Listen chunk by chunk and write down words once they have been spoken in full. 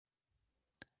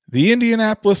The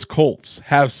Indianapolis Colts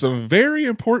have some very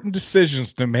important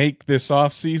decisions to make this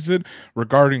offseason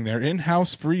regarding their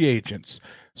in-house free agents.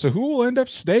 So who will end up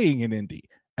staying in Indy?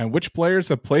 And which players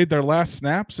have played their last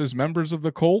snaps as members of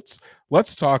the Colts?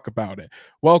 Let's talk about it.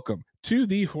 Welcome to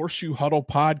the Horseshoe Huddle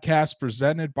podcast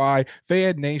presented by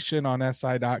Fan Nation on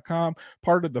SI.com,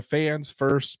 part of the Fans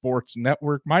First Sports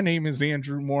Network. My name is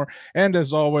Andrew Moore, and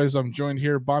as always, I'm joined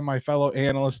here by my fellow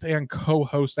analyst and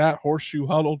co-host at Horseshoe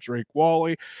Huddle, Drake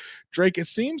Wally. Drake, it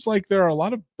seems like there are a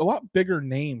lot bigger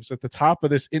names at the top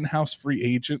of this in-house free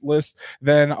agent list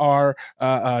than are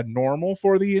normal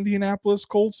for the Indianapolis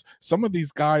Colts. Some of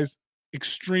these guys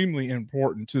extremely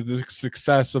important to the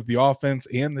success of the offense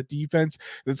and the defense.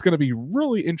 It's going to be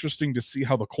really interesting to see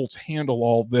how the Colts handle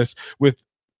all of this with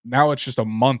now it's just a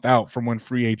month out from when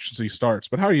free agency starts.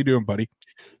 But how are you doing, buddy?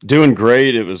 Doing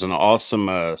great. It was an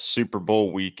awesome Super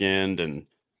Bowl weekend, and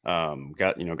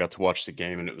got to watch the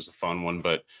game, and it was a fun one.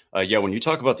 But when you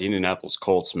talk about the Indianapolis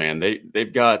Colts, man,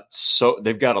 they've got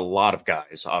a lot of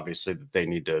guys, obviously, that they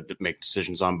need to make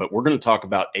decisions on. But we're going to talk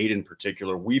about 8 in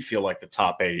particular. We feel like the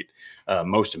top 8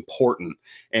 most important,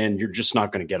 and you're just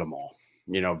not going to get them all.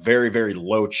 Very, very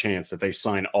low chance that they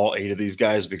sign all 8 of these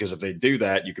guys, because if they do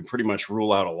that, you can pretty much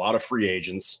rule out a lot of free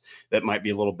agents that might be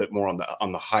a little bit more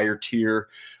on the higher tier.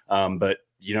 But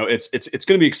it's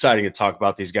going to be exciting to talk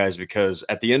about these guys, because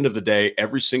at the end of the day,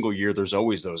 every single year, there's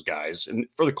always those guys. And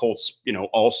for the Colts,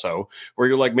 also where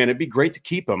you're like, man, it'd be great to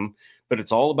keep them, but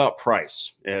it's all about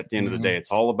price. At the end of the day,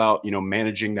 it's all about,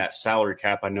 managing that salary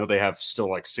cap. I know they have still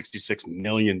like $66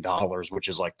 million, which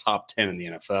is like top 10 in the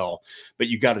NFL, but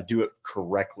you got to do it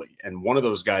correctly. And one of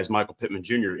those guys, Michael Pittman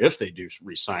Jr., if they do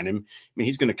re-sign him,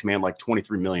 he's going to command like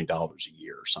 $23 million a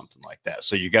year or something like that.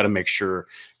 So you got to make sure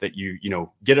that you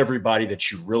get everybody that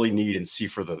you really need and see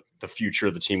for the future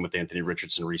of the team with Anthony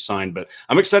Richardson re-signed. But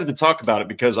I'm excited to talk about it,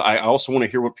 because I also want to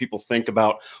hear what people think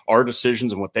about our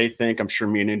decisions and what they think. I'm sure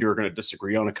me and Indy are going to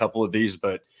disagree on a couple of these,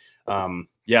 but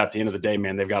at the end of the day,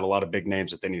 man, they've got a lot of big names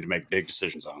that they need to make big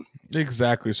decisions on.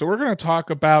 Exactly. So we're going to talk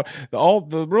about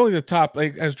the top,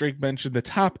 like, as Drake mentioned, the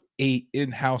top 8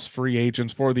 in-house free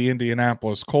agents for the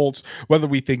Indianapolis Colts, whether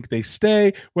we think they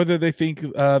stay, whether they think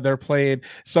they're playing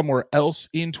somewhere else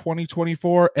in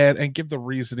 2024, and give the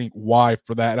reasoning why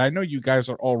for that. And I know you guys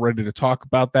are all ready to talk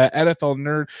about that. NFL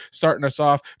Nerd starting us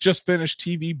off, just finished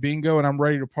TV bingo, and I'm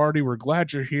ready to party. We're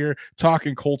glad you're here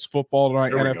talking Colts football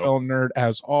tonight. NFL Nerd,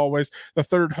 as always. The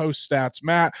third host, Stats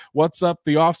Matt. What's up?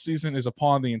 The offseason is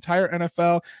upon the entire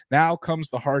NFL. Now comes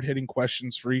the hard-hitting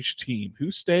questions for each team. Who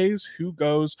stays? Who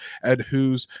goes? And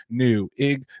who's new?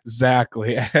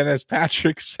 Exactly. And as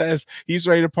Patrick says, he's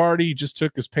ready to party. He just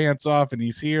took his pants off and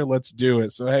he's here. Let's do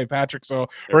it. So, hey, Patrick,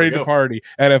 ready to party.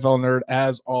 NFL Nerd,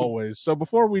 as always. So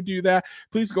before we do that,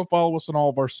 please go follow us on all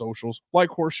of our socials, like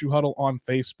Horseshoe Huddle on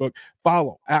Facebook,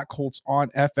 follow at Colts on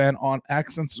FN on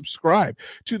X, and subscribe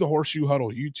to the Horseshoe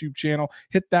Huddle YouTube channel.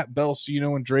 Hit that bell so you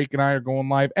know when Drake and I are going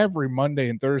live every Monday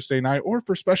and Thursday night, or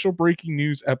for special breaking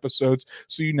news episodes,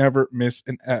 so you never miss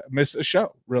a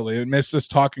show, really, and miss us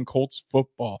talking Colts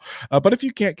football. But if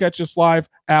you can't catch us live,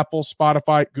 Apple,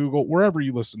 Spotify, Google, wherever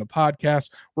you listen to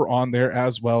podcasts, we're on there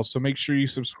as well. So make sure you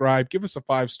subscribe, give us a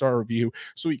 5-star review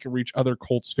so we can reach other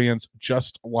Colts fans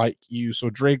just like you. So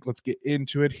Drake, let's get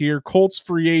into it here. Colts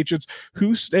free agents,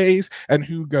 who stays and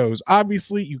who goes?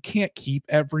 Obviously, you can't keep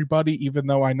everybody, even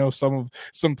though I know some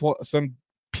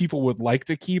people would like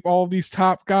to keep all of these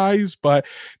top guys, but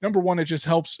number one, it just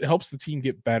helps the team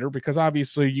get better, because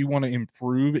obviously you want to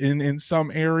improve in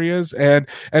some areas, and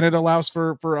it allows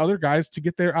for other guys to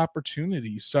get their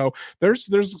opportunities. So there's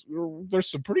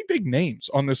some pretty big names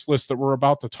on this list that we're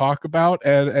about to talk about,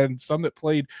 and some that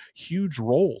played huge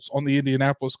roles on the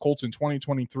Indianapolis Colts in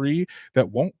 2023 that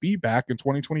won't be back in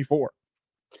 2024.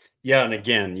 Yeah, and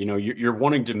again, you're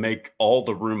wanting to make all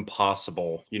the room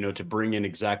possible, to bring in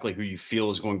exactly who you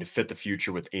feel is going to fit the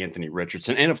future with Anthony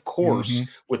Richardson, and of course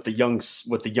with the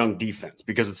young defense,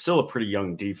 because it's still a pretty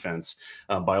young defense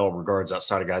by all regards,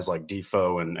 outside of guys like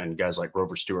Defoe and guys like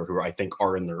Grover Stewart, who I think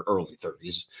are in their early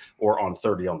 30s or on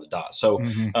 30 on the dot. So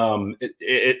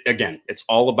again, it's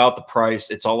all about the price.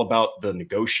 It's all about the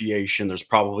negotiation. There's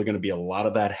probably going to be a lot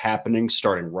of that happening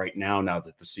starting right now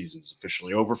that the season is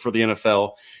officially over for the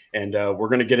NFL. And we're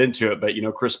going to get into it. But,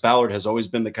 Chris Ballard has always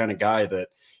been the kind of guy that,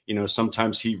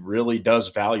 sometimes he really does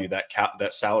value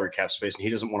that salary cap space, and he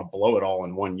doesn't want to blow it all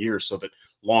in 1 year so that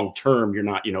long term you're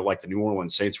not, like the New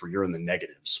Orleans Saints where you're in the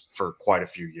negatives for quite a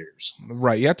few years.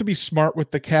 Right. You have to be smart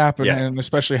with the cap and, Yeah. and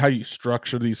especially how you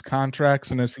structure these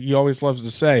contracts. And as he always loves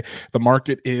to say, the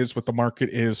market is what the market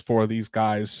is for these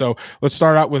guys. So let's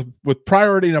start out with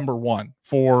priority number one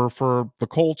for the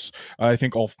Colts. I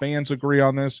think all fans agree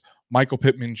on this. Michael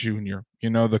Pittman Jr.,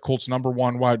 the Colts' number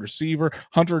one wide receiver,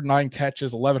 109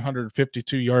 catches,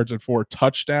 1,152 yards, and 4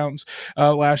 touchdowns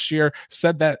last year.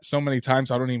 Said that so many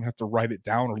times, I don't even have to write it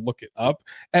down or look it up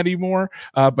anymore.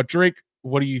 But Drake,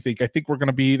 what do you think? I think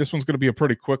this one's going to be a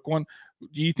pretty quick one.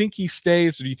 Do you think he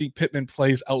stays, or do you think Pittman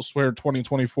plays elsewhere in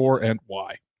 2024, and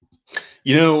why?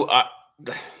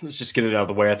 Let's just get it out of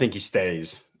the way. I think he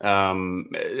stays. And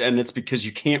it's because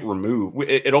you can't remove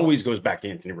it. Always goes back to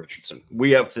Anthony Richardson.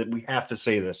 We have to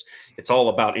say this. It's all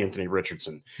about Anthony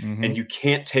Richardson. Mm-hmm. And you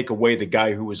can't take away the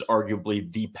guy who was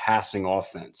arguably the passing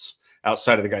offense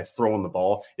outside of the guy throwing the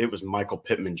ball. It was Michael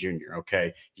Pittman Jr.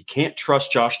 Okay. You can't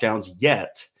trust Josh Downs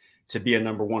yet to be a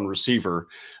number one receiver.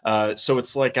 So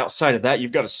it's like outside of that,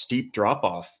 you've got a steep drop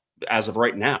off as of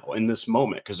right now in this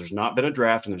moment, because there's not been a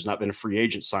draft and there's not been a free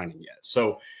agent signing yet.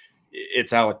 So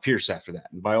it's Alec Pierce after that.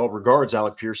 And by all regards,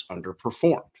 Alec Pierce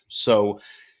underperformed. So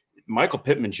Michael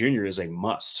Pittman Jr. is a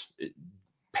must.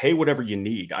 Pay whatever you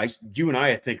need. You and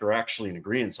I think, are actually in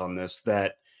agreement on this,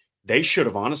 that they should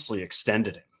have honestly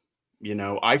extended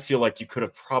him. I feel like you could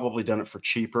have probably done it for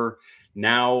cheaper.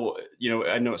 Now,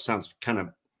 I know it sounds kind of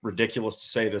ridiculous to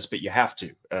say this, but you have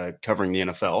to, covering the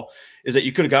NFL, is that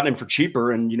you could have gotten him for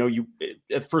cheaper. And,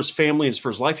 for his family and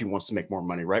for his life, he wants to make more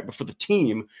money, right? But for the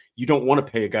team, you don't want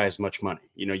to pay a guy as much money.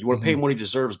 You want to pay him what he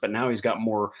deserves, but now he's got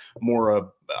more,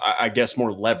 I guess,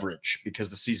 more leverage because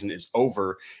the season is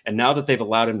over. And now that they've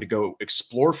allowed him to go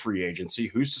explore free agency,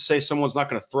 who's to say someone's not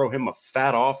going to throw him a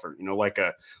fat offer, like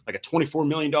a $24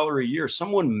 million a year?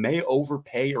 Someone may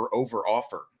overpay or over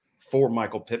offer for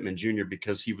Michael Pittman Jr.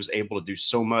 because he was able to do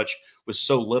so much with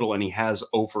so little, and he has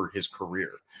over his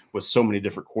career with so many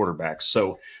different quarterbacks.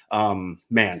 So,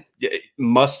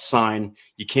 must sign.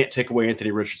 You can't take away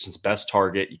Anthony Richardson's best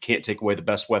target. You can't take away the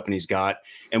best weapon he's got.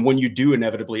 And when you do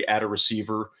inevitably add a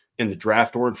receiver in the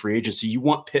draft or in free agency, you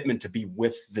want Pittman to be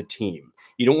with the team.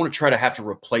 You don't want to try to have to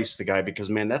replace the guy because,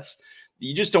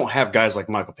 you just don't have guys like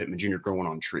Michael Pittman Jr. growing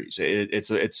on trees.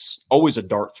 It's always a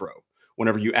dart throw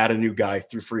whenever you add a new guy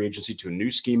through free agency to a new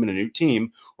scheme and a new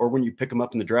team, or when you pick them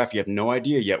up in the draft, you have no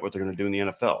idea yet what they're going to do in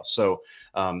the NFL. So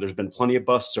there's been plenty of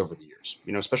busts over the years,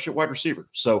 especially at wide receiver.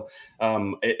 So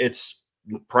it's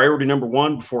priority number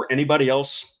one before anybody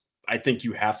else. I think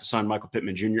you have to sign Michael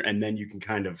Pittman Jr., and then you can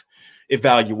kind of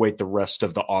evaluate the rest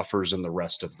of the offers and the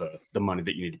rest of the money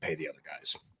that you need to pay the other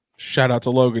guys. Shout out to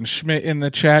Logan Schmidt in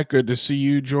the chat. Good to see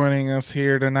you joining us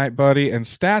here tonight, buddy. And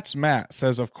Stats Matt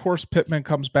says, of course, Pittman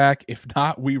comes back. If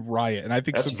not, we riot. And I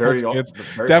think that's some kids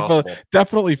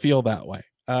definitely feel that way.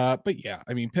 But yeah,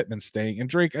 Pittman's staying. And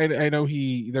Drake, I know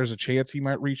there's a chance he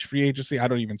might reach free agency. I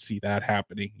don't even see that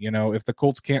happening. If the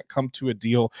Colts can't come to a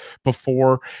deal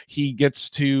before he gets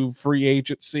to free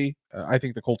agency, I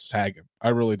think the Colts tag him. I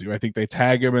really do. I think they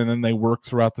tag him and then they work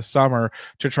throughout the summer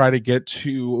to try to get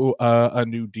to a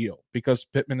new deal, because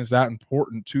Pittman is that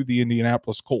important to the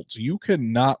Indianapolis Colts. You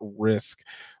cannot risk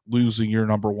losing your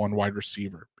number one wide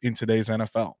receiver in today's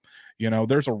NFL.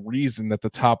 There's a reason that the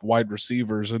top wide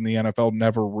receivers in the NFL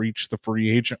never reach the free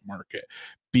agent market,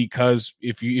 because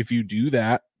if you do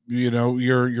that,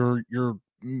 you're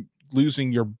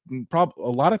losing a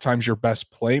lot of times your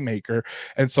best playmaker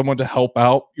and someone to help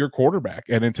out your quarterback.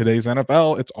 And in today's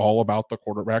NFL, it's all about the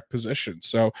quarterback position.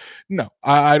 So no,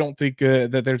 I don't think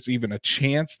that there's even a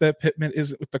chance that Pittman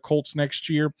isn't with the Colts next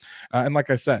year. And like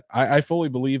I said, I fully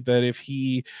believe that if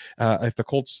the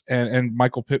Colts and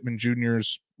Michael Pittman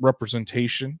Jr.'s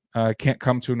representation can't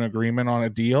come to an agreement on a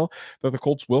deal, that the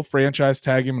Colts will franchise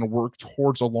tag him and work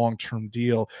towards a long-term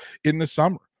deal in the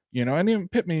summer. And even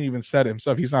Pittman even said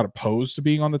himself, he's not opposed to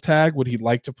being on the tag. Would he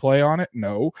like to play on it?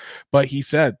 No, but he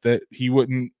said that he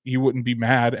wouldn't be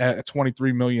mad at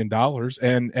 $23 million.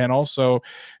 And also,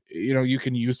 you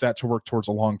can use that to work towards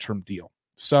a long-term deal.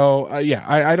 So,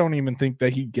 I don't even think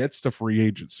that he gets to free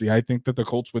agency. I think that the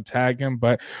Colts would tag him,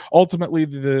 but ultimately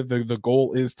the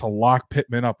goal is to lock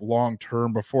Pittman up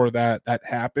long-term before that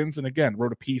happens. And again,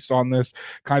 wrote a piece on this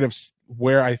kind of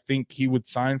where I think he would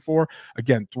sign for.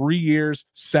 Again, 3 years,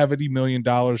 $70 million,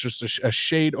 just a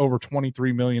shade over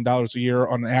 $23 million a year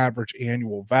on an average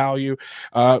annual value.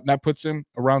 That puts him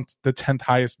around the 10th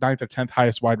highest, 9th or 10th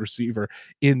highest wide receiver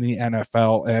in the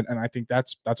NFL. And I think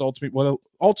that's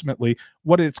ultimately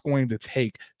what it's going to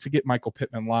take to get Michael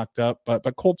Pittman locked up.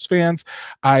 But Colts fans,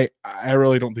 I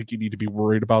really don't think you need to be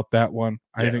worried about that one.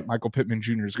 I think Michael Pittman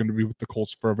Jr. is going to be with the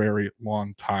Colts for a very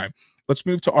long time. Let's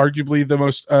move to arguably the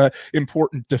most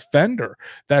important defender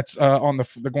that's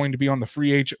going to be on the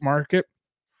free agent market.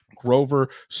 Grover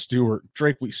Stewart.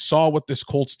 Drake, we saw what this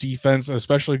Colts defense,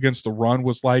 especially against the run,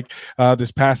 was like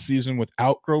this past season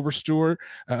without Grover Stewart.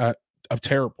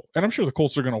 Terrible. And I'm sure the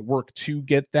Colts are going to work to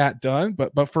get that done.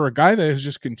 But for a guy that has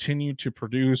just continued to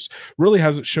produce, really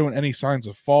hasn't shown any signs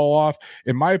of fall off,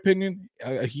 in my opinion,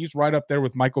 he's right up there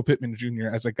with Michael Pittman Jr.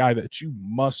 as a guy that you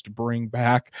must bring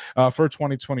back for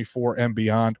 2024 and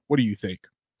beyond. What do you think?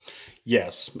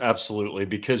 Yes, absolutely.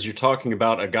 Because you're talking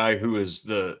about a guy who is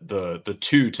the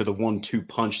two to the 1-2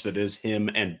 punch that is him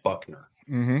and Buckner.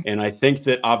 Mm-hmm. And I think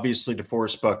that obviously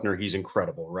DeForest Buckner, he's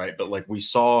incredible, right? But like we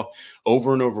saw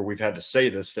over and over, we've had to say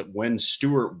this, that when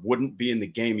Stewart wouldn't be in the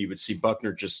game, you would see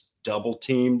Buckner just double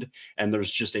teamed, and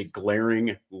there's just a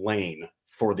glaring lane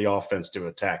for the offense to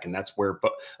attack. And that's where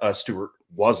Stewart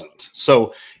wasn't.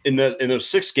 So in those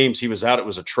 6 games he was out, it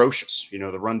was atrocious. You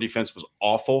know, the run defense was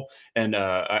awful. And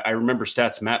I remember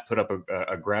Stats Matt put up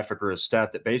a graphic or a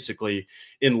stat that basically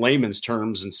in layman's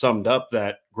terms and summed up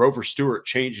that Grover Stewart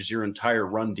changes your entire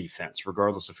run defense,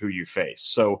 regardless of who you face.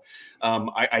 So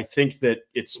I think that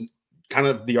it's kind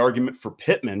of the argument for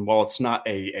Pittman. While it's not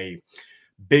a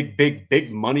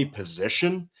big money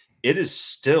position, it is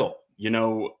still, you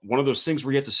know, one of those things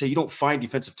where you have to say you don't find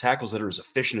defensive tackles that are as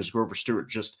efficient as Grover Stewart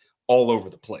just all over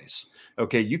the place.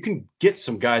 Okay, you can get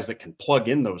some guys that can plug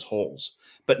in those holes,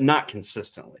 but not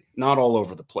consistently, not all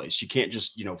over the place. You can't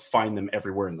just, you know, find them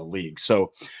everywhere in the league.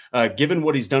 So given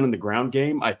what he's done in the ground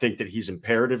game, I think that he's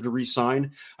imperative to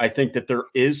re-sign. I think that there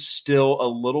is still a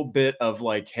little bit of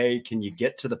like, hey, can you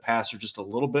get to the passer just a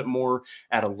little bit more,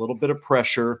 add a little bit of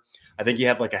pressure? I think he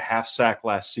had like a half sack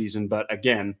last season, but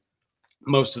again,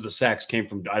 most of the sacks came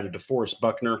from either DeForest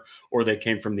Buckner or they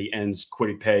came from the ends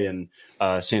Kwity Paye and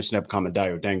Samson Ebukam and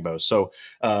Dayo Dangbo. So,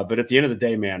 but at the end of the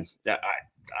day, man,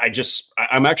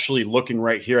 I'm actually looking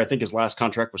right here. I think his last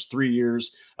contract was 3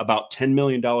 years, about $10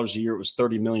 million a year. It was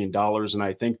 $30 million. And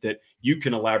I think that you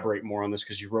can elaborate more on this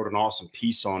because you wrote an awesome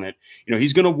piece on it. You know,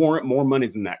 he's going to warrant more money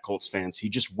than that, Colts fans. He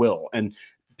just will. And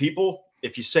people,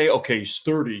 if you say, okay, he's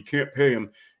 30, you can't pay him.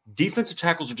 Defensive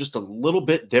tackles are just a little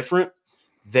bit different.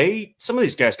 Some of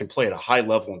these guys can play at a high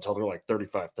level until they're like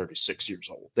 35, 36 years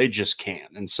old. They just can.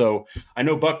 And so I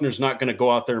know Buckner's not going to go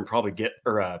out there and probably get,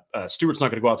 or Stewart's not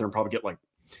going to go out there and probably get like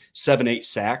 7-8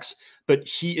 sacks, but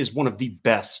he is one of the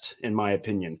best, in my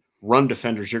opinion, run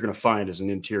defenders you're going to find as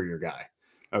an interior guy.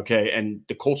 Okay. And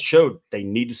the Colts showed they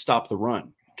need to stop the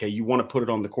run. Okay. You want to put it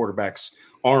on the quarterback's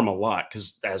arm a lot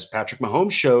because as Patrick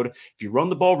Mahomes showed, if you run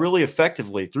the ball really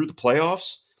effectively through the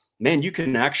playoffs, man, you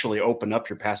can actually open up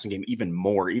your passing game even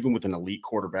more, even with an elite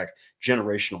quarterback,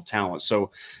 generational talent.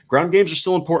 So ground games are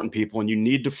still important, people, and you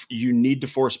need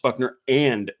DeForest Buckner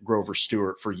and Grover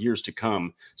Stewart for years to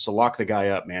come. So lock the guy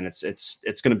up, man. It's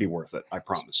going to be worth it. I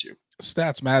promise you.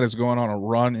 Stats Matt is going on a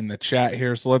run in the chat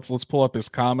here, so let's pull up his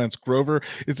comments. Grover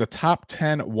is a top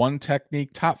 10 one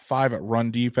technique, top 5 at run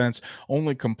defense.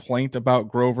 Only complaint about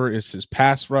Grover is his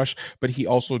pass rush, but he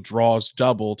also draws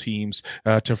double teams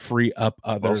to free up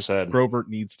others. Well said. Grover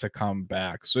needs to come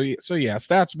back. So yeah,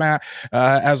 Stats Matt,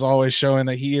 as always, showing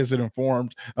that he is an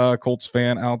informed Colts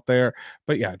fan out there.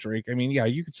 But yeah, Drake, I mean, yeah,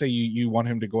 you could say you want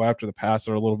him to go after the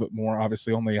passer a little bit more.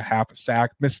 Obviously, only a half a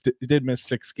sack. Did miss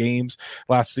 6 games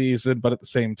last season. But at the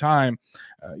same time,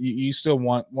 you still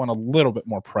want a little bit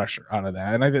more pressure out of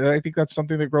that. And I think that's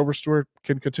something that Grover Stewart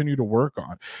can continue to work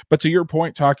on. But to your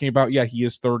point, talking about, yeah, he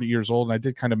is 30 years old. And I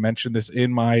did kind of mention this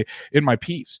in my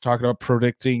piece, talking about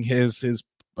predicting his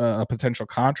a potential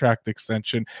contract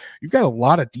extension. You've got a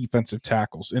lot of defensive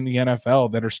tackles in the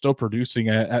NFL that are still producing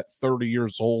at 30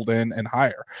 years old and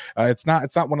higher. It's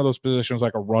not one of those positions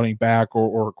like a running back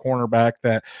or a cornerback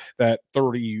that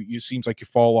 30 you seems like you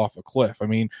fall off a cliff. I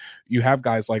mean, you have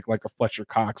guys like a Fletcher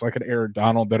Cox, like an Aaron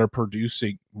Donald that are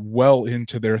producing well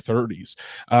into their 30s.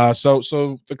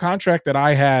 So the contract that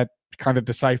I had kind of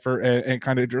decipher and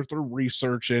kind of through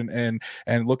research and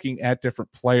looking at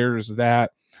different players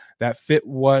that fit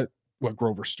what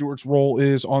Grover Stewart's role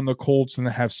is on the Colts and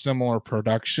that have similar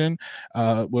production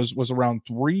was around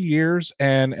 3 years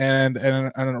and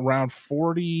around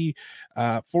 40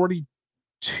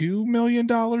 $2 million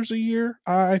a year.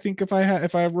 I think if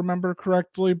I remember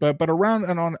correctly, but around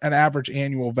and on an average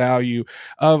annual value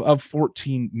of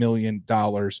 $14 million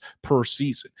per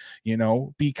season.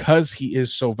 Because he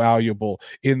is so valuable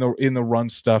in the run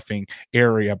stuffing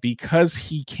area, because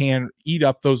he can eat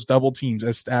up those double teams,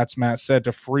 as Stats Matt said,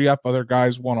 to free up other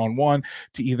guys one on one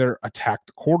to either attack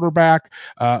the quarterback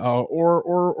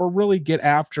or really get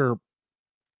after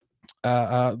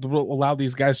will allow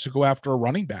these guys to go after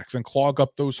running backs and clog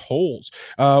up those holes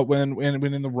when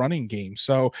in the running game.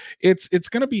 So it's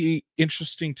going to be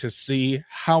interesting to see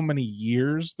how many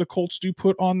years the Colts do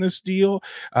put on this deal,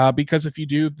 because if you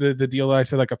do the deal that I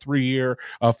said, like a 3-year,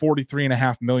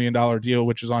 $43.5 million deal,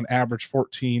 which is on average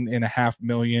 $14.5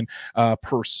 million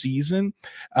per season,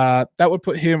 that would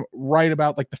put him right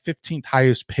about like the 15th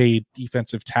highest paid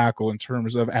defensive tackle in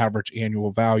terms of average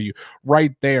annual value,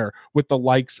 right there with the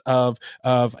likes of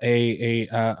a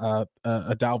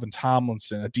Dalvin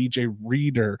Tomlinson, a DJ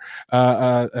Reader,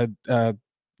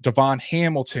 Devon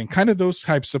Hamilton, kind of those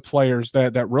types of players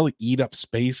that really eat up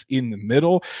space in the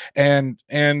middle and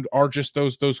are just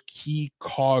those key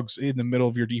cogs in the middle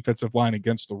of your defensive line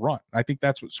against the run. I think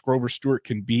that's what Grover Stewart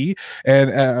can be and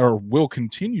or will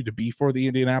continue to be for the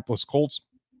Indianapolis Colts.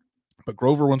 But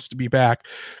Grover wants to be back.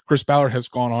 Chris Ballard has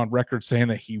gone on record saying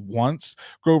that he wants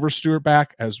Grover Stewart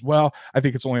back as well. I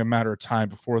think it's only a matter of time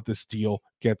before this deal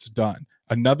gets done.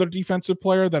 Another defensive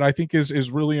player that I think is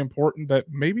really important that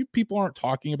maybe people aren't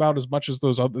talking about as much as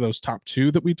those top two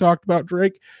that we talked about,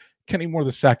 Drake, Kenny Moore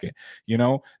the second.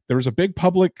 There was a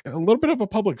little bit of a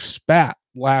public spat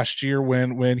last year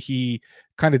when he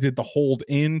kind of did the hold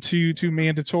into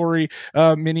mandatory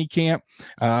mini camp,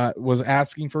 was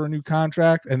asking for a new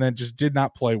contract, and then just did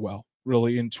not play well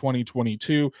really in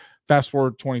 2022. Fast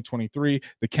forward 2023,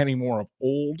 the Kenny Moore of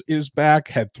old is back,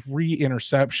 had 3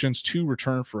 interceptions, 2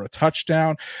 returned for a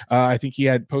touchdown. I think he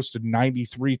had posted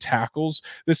 93 tackles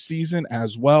this season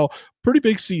as well. Pretty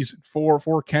big season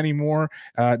for Kenny Moore.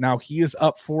 Now he is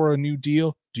up for a new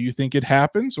deal. Do you think it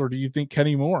happens, or do you think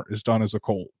Kenny Moore is done as a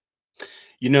Colt?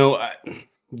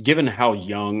 Given how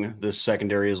young this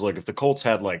secondary is, like if the Colts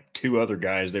had like 2 other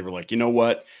guys, they were like, you know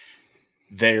what,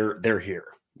 they're here.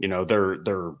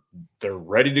 They're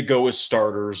ready to go as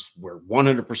starters. We're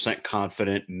 100%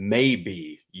 confident.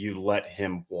 Maybe you let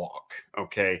him walk.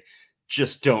 Okay.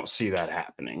 Just don't see that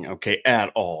happening. Okay.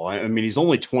 At all. I mean, he's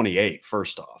only 28,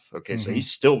 first off. Okay. So he's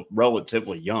still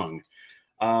relatively young.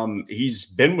 He's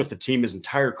been with the team his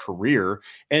entire career.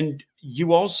 And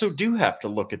you also do have to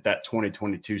look at that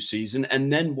 2022 season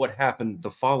and then what happened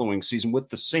the following season with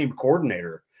the same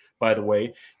coordinator, by the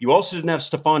way. You also didn't have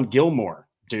Stephon Gilmore.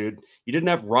 Dude, you didn't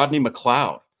have Rodney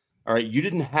McLeod. All right. You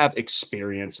didn't have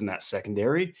experience in that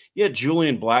secondary. You had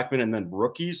Julian Blackman and then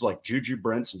rookies like Juju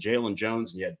Brents and Jalen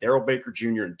Jones. And you had Darrell Baker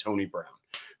Jr. and Tony Brown,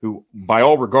 who by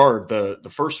all regard, the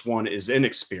first one is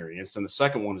inexperienced and the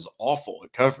second one is awful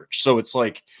at coverage. So it's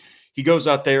like he goes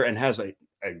out there and has a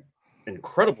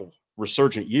incredible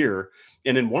resurgent year.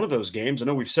 And in one of those games, I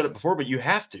know we've said it before, but you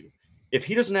have to. If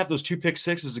he doesn't have those 2 pick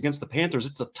sixes against the Panthers,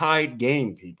 it's a tied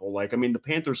game, people. The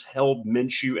Panthers held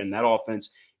Minshew and that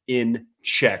offense in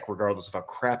check, regardless of how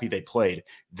crappy they played.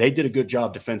 They did a good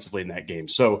job defensively in that game.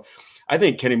 So I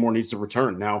think Kenny Moore needs to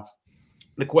return. Now,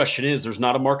 the question is, there's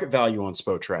not a market value on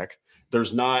Spotrac.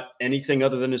 There's not anything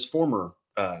other than his former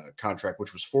contract,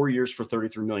 which was 4 years for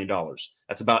 $33 million.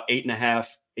 That's about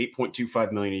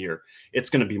 $8.25 million a year. It's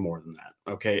going to be more than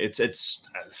that. Okay. It's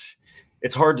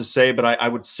hard to say, but I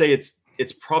would say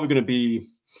it's probably going to be,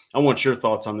 I want your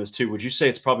thoughts on this too. Would you say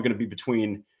it's probably going to be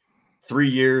between 3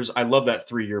 years? I love that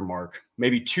 3-year mark,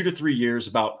 maybe 2 to 3 years,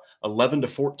 about $11 to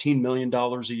 $14 million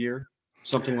a year,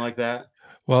 something like that.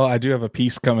 Well, I do have a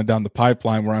piece coming down the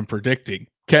pipeline where I'm predicting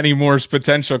Kenny Moore's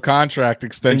potential contract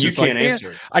extension. And you can't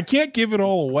answer it. I can't give it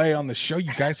all away on the show.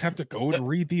 You guys have to go and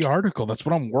read the article. That's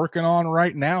what I'm working on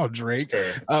right now, Drake.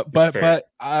 But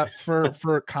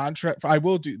for contract, I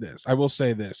will do this. I will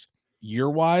say this.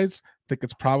 Year-wise, I think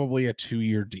it's probably a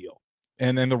 2-year deal.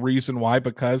 And then the reason why,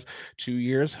 because 2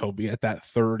 years, he'll be at that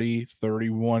 30,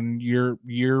 31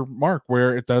 year mark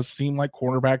where it does seem like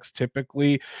cornerbacks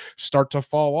typically start to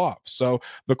fall off. So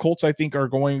the Colts, I think, are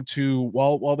going to,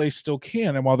 while they still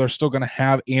can, and while they're still going to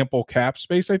have ample cap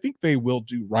space, I think they will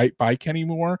do right by Kenny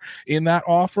Moore in that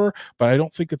offer. But I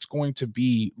don't think it's going to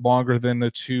be longer than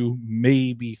the 2,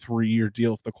 maybe 3-year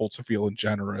deal if the Colts are feeling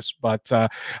generous. But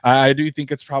I do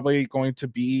think it's probably going to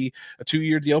be a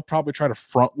 2-year deal, probably try to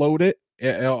front load it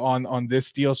on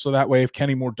this deal, so that way if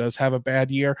Kenny Moore does have a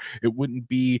bad year, it wouldn't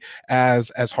be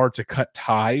as hard to cut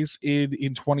ties in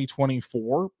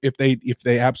 2024 if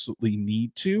they absolutely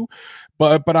need to.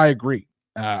 But I agree.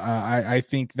 I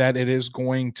think that it is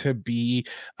going to be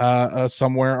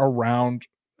somewhere around.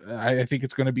 I think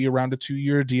it's going to be around a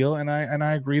 2-year deal, and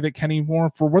I agree that Kenny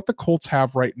Moore, for what the Colts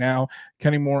have right now,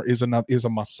 Kenny Moore is a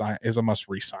must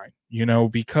resign.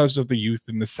 Because of the youth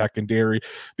in the secondary,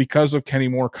 because of Kenny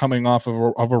Moore coming off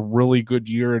of a really good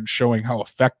year and showing how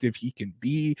effective he can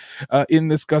be in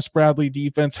this Gus Bradley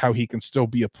defense, how he can still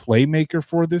be a playmaker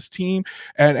for this team,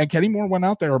 and Kenny Moore went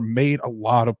out there and made a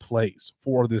lot of plays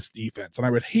for this defense. And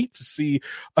I would hate to see,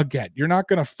 again, you're not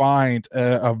going to find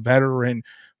a veteran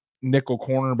nickel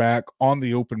cornerback on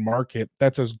the open market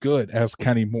that's as good as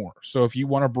Kenny Moore. So if you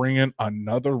want to bring in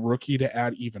another rookie to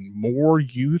add even more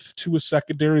youth to a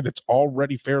secondary that's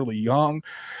already fairly young,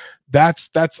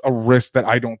 that's a risk that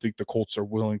I don't think the Colts are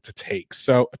willing to take.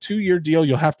 So a 2-year deal,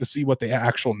 you'll have to see what the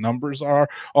actual numbers are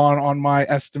on my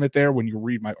estimate there when you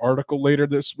read my article later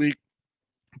this week.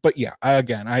 But yeah, I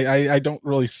don't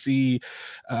really see.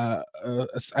 I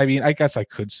mean, I guess I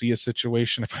could see a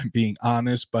situation if I'm being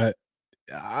honest, but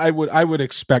I would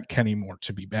expect Kenny Moore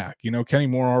to be back. Kenny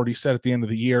Moore already said at the end of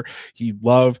the year he'd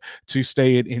love to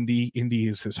stay at Indy. Indy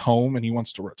is his home, and he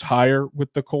wants to retire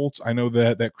with the Colts. I know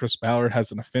that Chris Ballard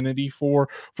has an affinity for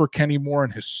Kenny Moore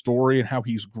and his story and how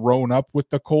he's grown up with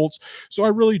the Colts. So I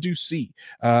really do see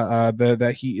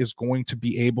that he is going to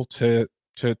be able to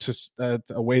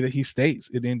a way that he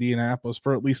stays in Indianapolis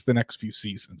for at least the next few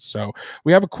seasons. So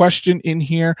we have a question in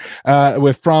here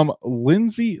from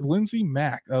Lindsay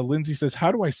Mack. Lindsay says,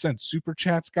 how do I send super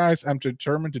chats, guys? I'm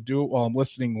determined to do it while I'm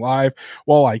listening live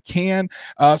while I can.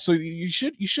 So you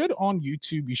should on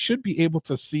YouTube, you should be able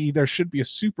to see, there should be a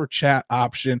super chat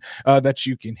option that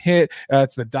you can hit.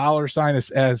 It's the $sign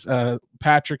as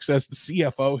Patrick says, the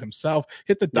CFO himself.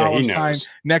 Hit the $sign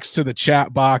next to the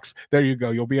chat box. There you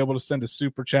go. You'll be able to send a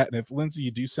super chat. And if, Lindsay,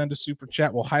 you do send a super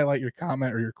chat, we'll highlight your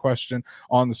comment or your question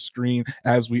on the screen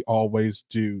as we always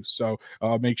do. So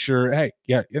make sure, hey,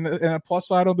 yeah, in a plus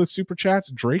side of the super chats,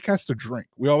 Drake has to drink.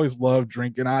 We always love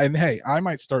drinking. And hey, I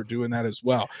might start doing that as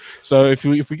well. So if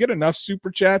we get enough super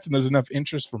chats and there's enough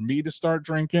interest for me to start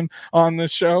drinking on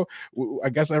this show, I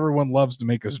guess everyone loves to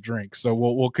make us drink. So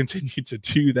we'll continue to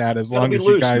do that as long as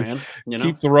you guys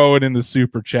keep throwing in the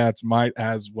super chats, might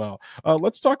as well.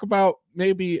 Let's talk about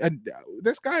maybe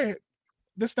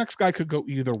this next guy could go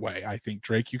either way. I think,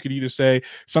 Drake, you could either say,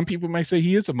 some people may say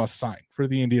he is a must sign for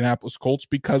the Indianapolis Colts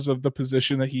because of the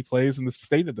position that he plays and the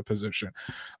state of the position.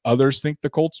 Others think the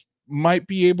Colts might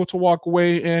be able to walk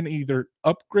away and either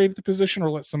upgrade the position or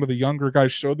let some of the younger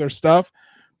guys show their stuff.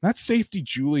 That's safety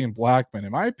Julian Blackmon, in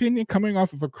my opinion, coming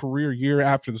off of a career year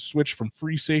after the switch from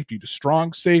free safety to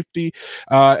strong safety,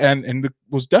 and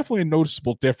was definitely a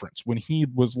noticeable difference when he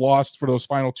was lost for those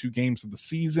final 2 games of the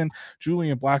season.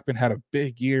 Julian Blackmon had a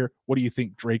big year. What do you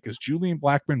think, Drake? Is Julian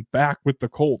Blackmon back with the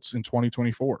Colts in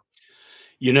 2024?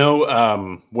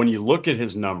 When you look at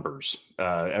his numbers,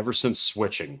 ever since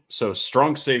switching, so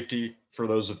strong safety, for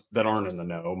those that aren't in the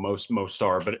know, most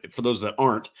are, but for those that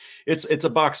aren't, it's a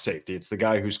box safety. It's the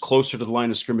guy who's closer to the line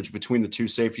of scrimmage between the two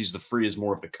safeties. The free is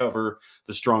more of the cover.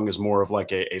 The strong is more of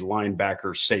like a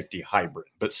linebacker safety hybrid,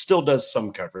 but still does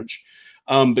some coverage.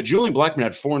 But Julian Blackmon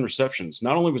had 4 interceptions.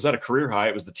 Not only was that a career high,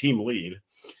 it was the team lead.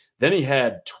 Then he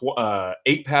had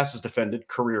 8 passes defended,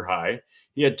 career high.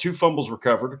 He had 2 fumbles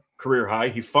recovered, career high.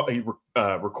 He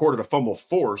recorded a fumble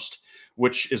forced,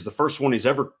 which is the first one he's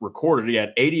ever recorded. He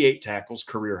had 88 tackles,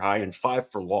 career high, and 5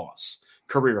 for loss,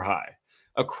 career high.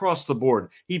 Across the board,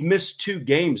 he missed 2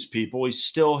 games, people. He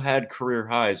still had career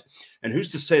highs. And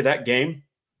who's to say that game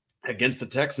against the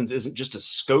Texans isn't just a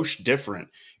skosh different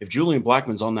if Julian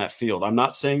Blackmon's on that field? I'm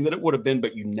not saying that it would have been,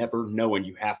 but you never know, and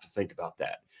you have to think about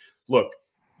that. Look,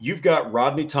 you've got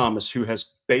Rodney Thomas, who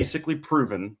has basically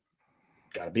proven,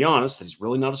 got to be honest, that he's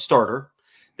really not a starter.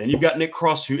 Then you've got Nick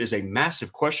Cross, who is a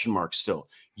massive question mark still.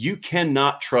 You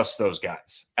cannot trust those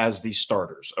guys as the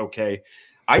starters, okay?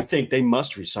 I think they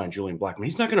must resign Julian Blackmon.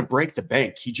 He's not going to break the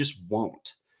bank. He just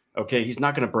won't, okay? He's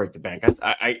not going to break the bank.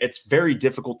 It's very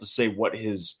difficult to say what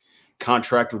his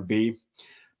contract would be.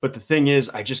 But the thing is,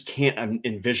 I just can't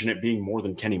envision it being more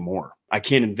than Kenny Moore. I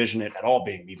can't envision it at all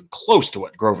being even close to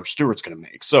what Grover Stewart's going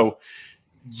to make. So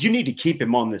you need to keep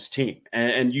him on this team.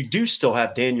 And you do still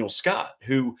have Daniel Scott,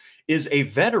 who is a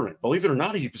veteran. Believe it or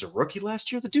not, he was a rookie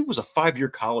last year. The dude was a 5-year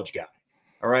college guy.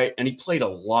 All right. And he played a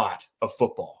lot of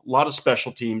football, a lot of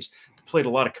special teams, played a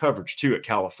lot of coverage too at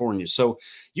California. So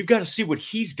you've got to see what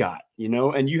he's got,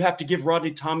 and you have to give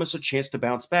Rodney Thomas a chance to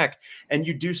bounce back. And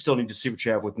you do still need to see what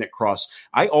you have with Nick Cross.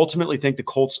 I ultimately think the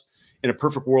Colts, in a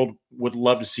perfect world, would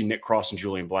love to see Nick Cross and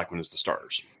Julian Blackmon as the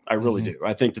starters. I really do.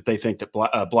 I think that they think that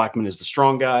Blackmon is the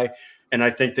strong guy. And I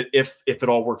think that if it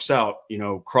all works out,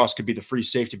 Cross could be the free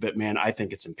safety. But man, I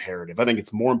think it's imperative. I think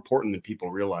it's more important than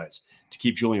people realize to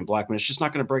keep Julian Blackmon. It's just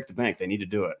not going to break the bank. They need to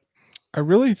do it. I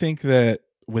really think that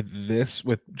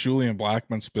with Julian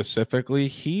Blackmon specifically,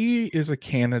 he is a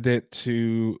candidate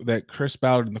that Chris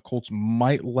Ballard and the Colts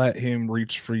might let him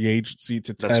reach free agency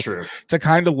to That's test, true. to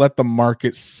kind of let the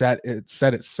market set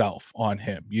itself on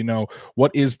him.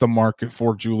 What is the market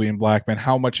for Julian Blackmon?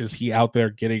 How much is he out there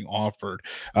getting offered?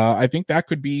 I think that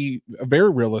could be a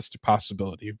very realistic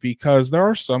possibility, because there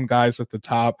are some guys at the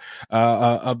top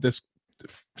of this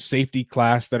safety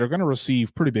class that are going to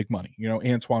receive pretty big money.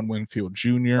 Antoine Winfield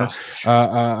Jr.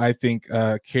 I think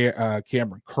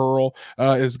Cameron Curl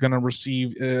is going to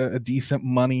receive a decent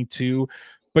money too.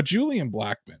 But Julian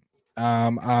Blackmon,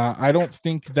 I don't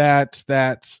think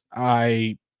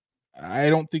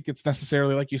I don't think it's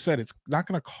necessarily, like you said, it's not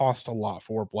going to cost a lot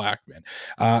for Blackmon.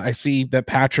 I see that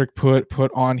Patrick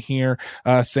put on here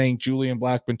saying Julian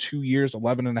Blackmon 2 years,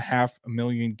 $11.5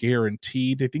 million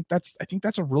guaranteed. I think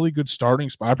that's a really good starting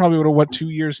spot. I probably would have went 2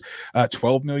 years,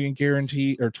 $12 million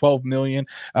guaranteed, or $12 million,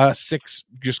 six,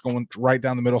 just going right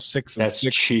down the middle, six and that's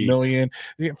 $6 cheap. million.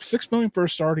 Yeah, $6 million for a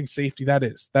starting safety. That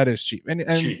is cheap. And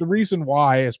cheap. The reason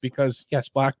why is because, yes,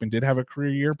 Blackmon did have a career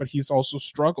year, but he's also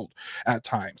struggled at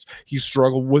times. He's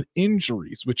struggled with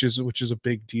injuries, which is a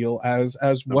big deal as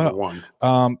well.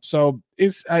 So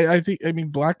I think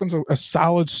Blackmon's a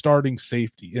solid starting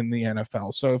safety in the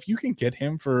NFL. So if you can get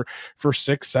him for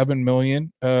 $6-7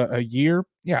 million a year,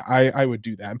 yeah, I would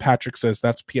do that. And Patrick says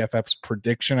that's PFF's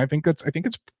prediction. I think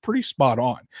it's pretty spot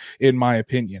on in my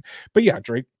opinion. But yeah,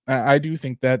 Drake, I do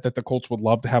think that the Colts would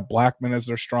love to have Blackmon as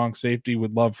their strong safety,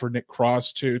 would love for Nick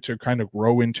Cross to kind of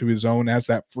grow into his own as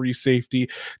that free safety,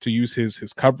 to use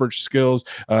his coverage skills,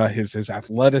 his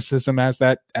athleticism as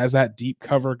that deep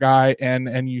cover guy.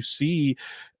 And you see,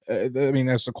 as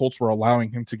the Colts were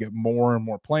allowing him to get more and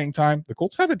more playing time, the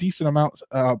Colts have a decent amount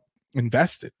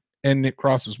invested and Nick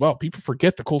Cross as well. People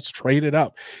forget the Colts traded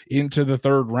up into the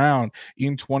third round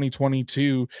in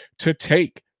 2022 to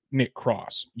take Nick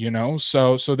Cross,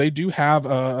 so they do have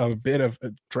a bit of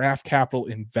draft capital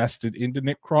invested into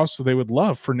Nick Cross. So they would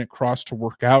love for Nick Cross to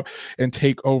work out and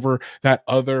take over that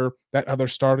other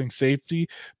starting safety.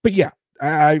 But yeah,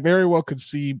 I very well could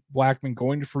see Blackmon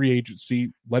going to free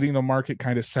agency, letting the market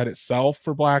kind of set itself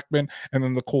for Blackmon, and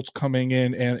then the Colts coming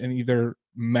in and either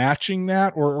matching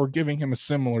that or giving him a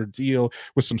similar deal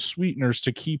with some sweeteners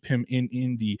to keep him in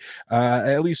Indy,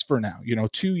 at least for now.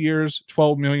 2 years,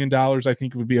 $12 million, I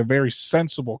think it would be a very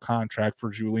sensible contract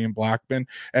for Julian Blackmon,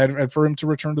 and for him to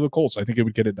return to the Colts, I think it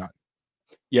would get it done.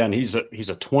 Yeah, and he's a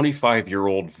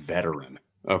 25-year-old veteran.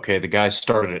 Okay, the guy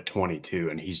started at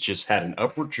 22, and he's just had an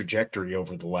upward trajectory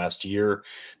over the last year.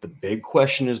 The big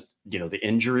question is, the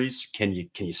injuries. Can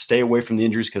you stay away from the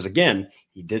injuries? Because again,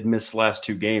 he did miss the last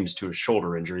 2 games to a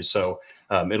shoulder injury. So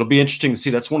it'll be interesting to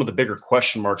see. That's one of the bigger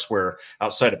question marks, where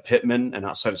outside of Pittman and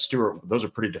outside of Stewart, those are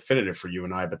pretty definitive for you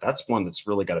and I, but that's one that's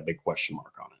really got a big question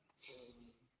mark on it.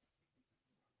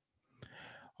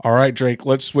 All right, Drake,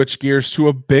 let's switch gears to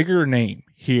a bigger name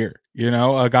here.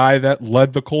 A guy that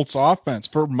led the Colts offense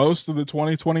for most of the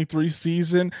 2023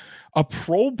 season, a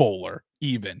Pro Bowler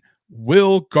even.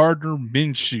 Will Gardner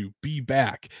Minshew be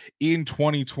back in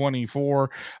 2024?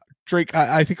 Drake,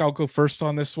 I think I'll go first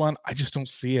on this one. I just don't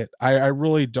see it. I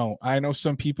really don't. I know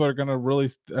some people are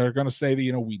gonna say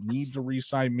that we need to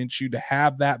re-sign Minshew to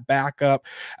have that backup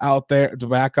out there, to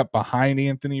back up behind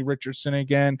Anthony Richardson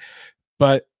again.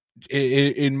 But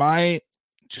in my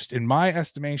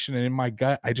estimation and in my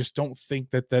gut, I just don't think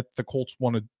that the Colts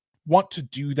want to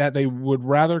do that. They would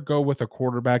rather go with a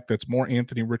quarterback that's more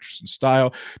Anthony Richardson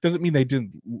style. Doesn't mean they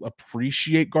didn't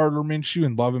appreciate Gardner Minshew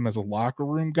and love him as a locker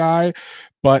room guy,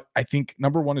 but I think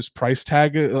number one, his price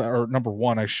tag, or number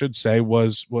one, I should say,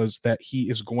 was that he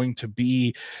is going to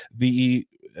be the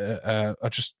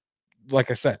just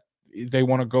like I said, they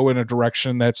want to go in a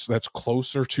direction that's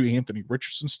closer to Anthony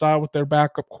Richardson style with their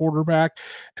backup quarterback.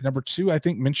 And number two, I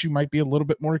think Minshew might be a little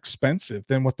bit more expensive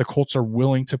than what the Colts are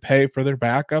willing to pay for their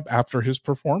backup after his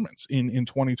performance in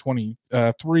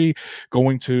 2023,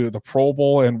 going to the Pro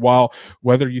Bowl. And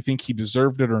whether you think he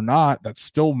deserved it or not, that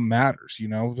still matters.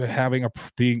 Having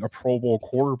being a Pro Bowl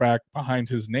quarterback behind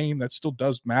his name, that still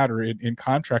does matter in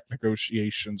contract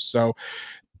negotiations. So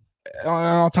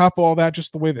on top of all that,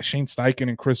 just the way that Shane Steichen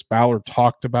and Chris Ballard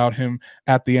talked about him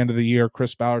at the end of the year,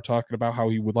 Chris Ballard talking about how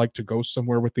he would like to go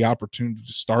somewhere with the opportunity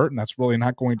to start, and that's really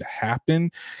not going to happen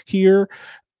here.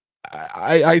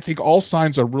 I think all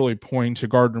signs are really pointing to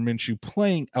Gardner Minshew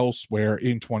playing elsewhere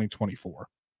in 2024.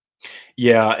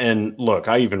 Yeah, and look,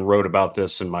 I even wrote about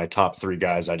this in my top 3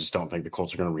 guys I just don't think the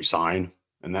Colts are going to resign.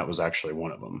 and that was actually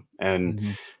one of them. And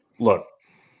Mm-hmm. look,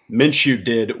 Minshew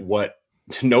did what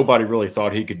nobody really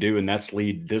thought he could do, and that's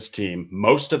lead this team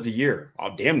most of the year,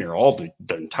 damn near all the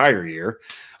entire year,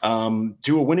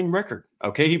 to a winning record.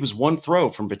 Okay, he was one throw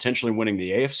from potentially winning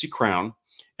the AFC crown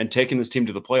and taking this team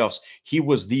to the playoffs. He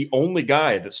was the only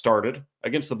guy that started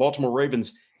against the Baltimore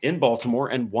Ravens in Baltimore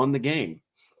and won the game.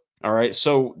 All right,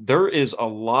 so there is a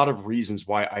lot of reasons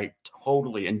why I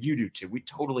totally, and you do too, we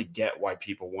totally get why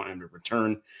people want him to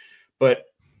return, but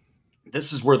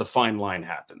this is where the fine line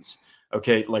happens.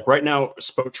 Okay, like right now,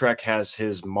 Spotrac has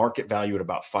his market value at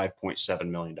about $5.7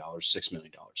 million, $6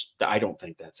 million. I don't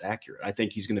think that's accurate. I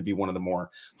think he's going to be one of the more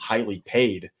highly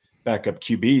paid backup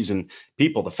QBs. And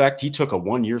people, the fact he took a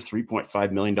 1 year,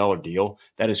 $3.5 million deal,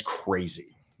 that is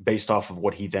crazy based off of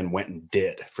what he then went and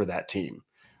did for that team.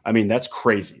 I mean, that's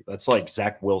crazy. That's like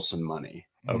Zach Wilson money.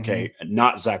 Okay,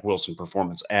 not Zach Wilson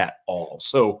performance at all.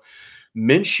 So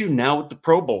Minshew now with the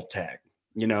Pro Bowl tag,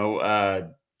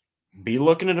 be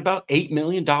looking at about $8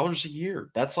 million a year.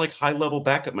 That's like high level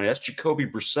backup money. That's Jacoby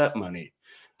Brissett money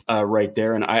right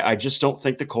there. And I just don't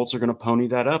think the Colts are going to pony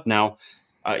that up. Now,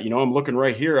 I'm looking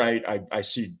right here. I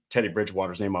see Teddy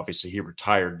Bridgewater's name. Obviously, he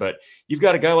retired, but you've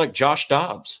got a guy like Josh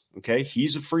Dobbs. Okay,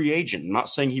 he's a free agent. I'm not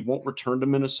saying he won't return to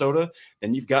Minnesota.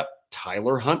 Then you've got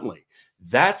Tyler Huntley.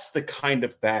 That's the kind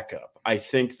of backup I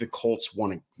think the Colts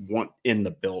want in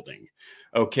the building.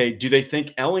 Okay, do they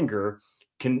think Ellinger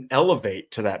can elevate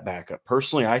to that backup?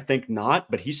 Personally, I think not,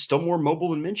 but he's still more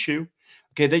mobile than Minshew.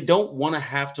 Okay, they don't want to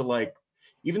have to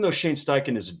even though Shane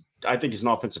Steichen I think he's an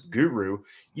offensive guru,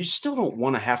 you still don't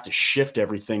want to have to shift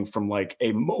everything from like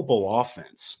a mobile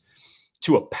offense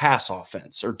to a pass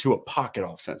offense or to a pocket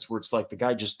offense where it's like the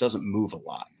guy just doesn't move a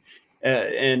lot.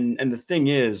 And the thing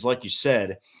is, like you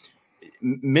said,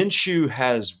 Minshew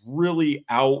has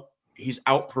he's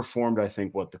outperformed, I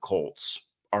think, what the Colts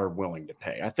are willing to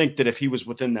pay. I think that if he was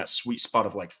within that sweet spot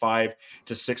of like $5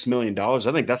 to $6 million, I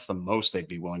think that's the most they'd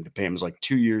be willing to pay him is like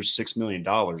 2 years, $6 million.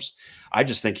 I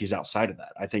just think he's outside of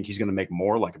that. I think he's going to make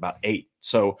more, like about 8.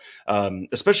 So,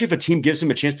 especially if a team gives him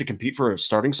a chance to compete for a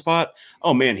starting spot,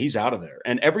 oh man, he's out of there.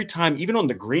 And every time, even on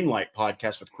the Greenlight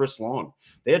podcast with Chris Long,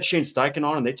 they had Shane Steichen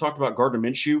on and they talked about Gardner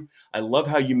Minshew. I love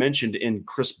how you mentioned in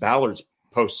Chris Ballard's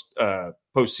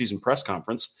postseason press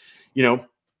conference,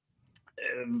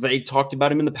 they talked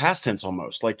about him in the past tense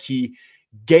almost. Like he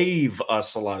gave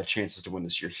us a lot of chances to win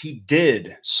this year. He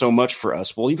did so much for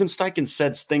us. Well, even Steichen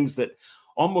said things that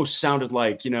almost sounded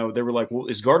like, they were like, well,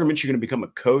 is Gardner Minshew going to become a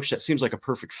coach? That seems like a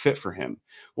perfect fit for him.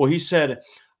 Well, he said,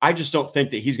 I just don't think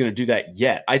that he's going to do that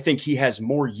yet. I think he has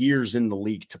more years in the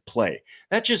league to play.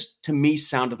 That just, to me,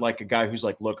 sounded like a guy who's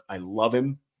like, look, I love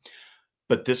him,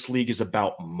 but this league is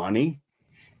about money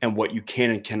and what you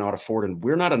can and cannot afford. And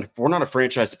we're not a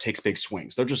franchise that takes big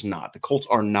swings. They're just not. The Colts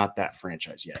are not that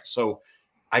franchise yet. So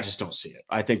I just don't see it.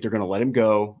 I think they're going to let him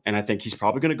go. And I think he's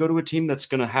probably going to go to a team that's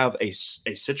going to have a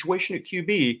situation at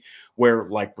QB where,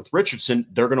 like with Richardson,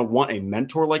 they're going to want a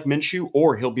mentor like Minshew,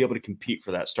 or he'll be able to compete for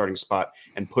that starting spot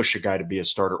and push a guy to be a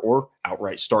starter or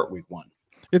outright start week 1.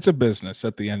 It's a business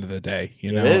at the end of the day,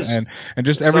 It is. and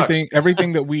just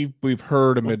everything that we've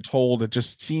heard and been told, it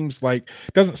just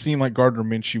doesn't seem like Gardner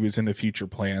Minshew is in the future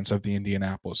plans of the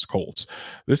Indianapolis Colts.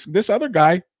 This other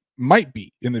guy might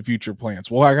be in the future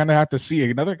plans. Well, I'm going to have to see.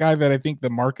 Another guy that I think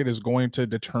the market is going to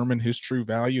determine his true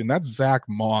value, and that's Zach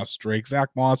Moss, Drake. Zach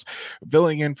Moss,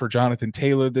 filling in for Jonathan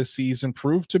Taylor this season,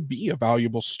 proved to be a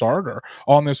valuable starter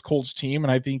on this Colts team,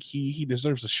 and I think he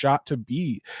deserves a shot to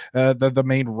be the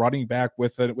main running back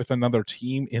with another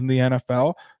team in the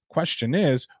NFL. Question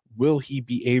is, will he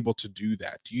be able to do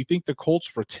that? Do you think the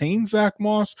Colts retain Zach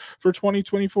Moss for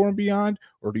 2024 and beyond,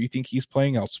 or do you think he's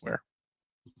playing elsewhere?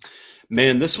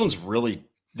 Man, this one's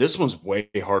way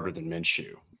harder than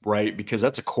Minshew, right? Because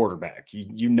that's a quarterback.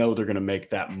 You know they're going to make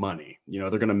that money. They're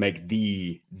going to make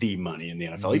the money in the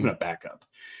NFL, even a backup.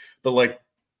 But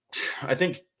I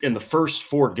think in the first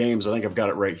 4 games, I think I've got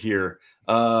it right here.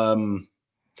 So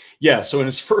in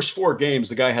his first 4 games,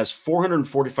 the guy has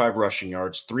 445 rushing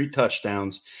yards, 3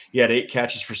 touchdowns. He had 8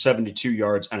 catches for 72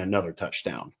 yards and another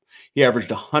touchdown. He averaged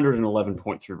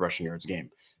 111.3 rushing yards a game.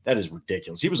 That is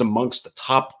ridiculous. He was amongst the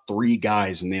top 3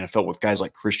 guys in the NFL with guys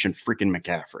like Christian freaking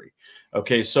McCaffrey.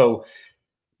 Okay, so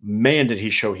man, did he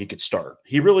show he could start.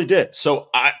 He really did. So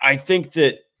I think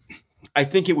it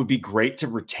would be great to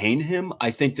retain him. I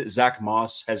think that Zach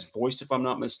Moss has voiced, if I'm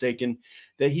not mistaken,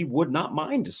 that he would not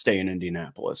mind to stay in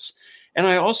Indianapolis. And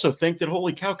I also think that,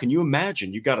 holy cow, can you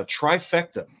imagine? You got a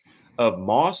trifecta of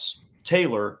Moss,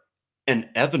 Taylor, and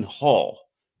Evan Hall,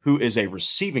 who is a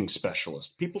receiving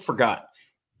specialist. People forgot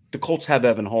the Colts have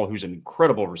Evan Hall, who's an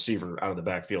incredible receiver out of the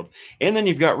backfield. And then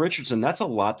you've got Richardson. That's a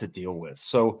lot to deal with.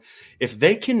 So if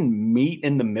they can meet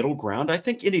in the middle ground, I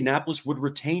think Indianapolis would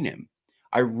retain him.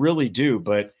 I really do.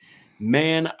 But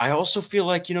man, I also feel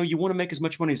like, you want to make as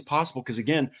much money as possible. Because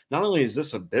again, not only is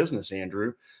this a business,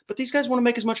 Andrew, but these guys want to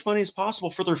make as much money as possible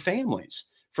for their families,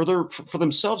 for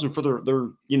themselves and for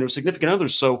their significant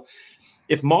others. So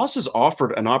if Moss is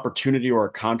offered an opportunity or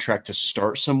a contract to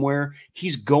start somewhere,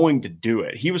 he's going to do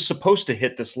it. He was supposed to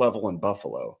hit this level in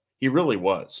Buffalo. He really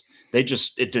was.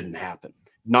 It didn't happen.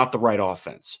 Not the right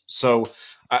offense. So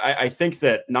I think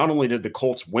that not only did the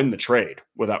Colts win the trade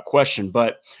without question,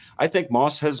 but I think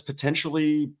Moss has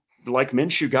potentially, like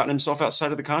Minshew, gotten himself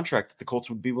outside of the contract that the Colts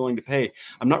would be willing to pay.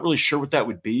 I'm not really sure what that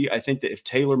would be. I think that if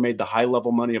Taylor made the high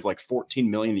level money of like $14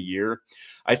 million a year,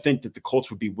 I think that the Colts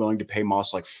would be willing to pay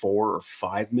Moss like $4 or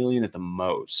 $5 million at the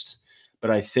most.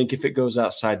 But I think if it goes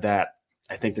outside that,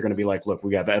 I think they're going to be like, look,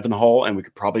 we have Evan Hall, and we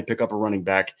could probably pick up a running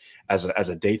back as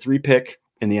a day 3 pick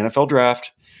in the NFL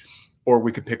draft, or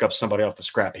we could pick up somebody off the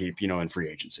scrap heap, in free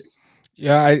agency.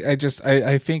 Yeah,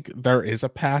 I think there is a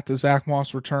path to Zach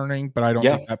Moss returning, but I don't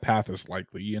Yeah. think that path is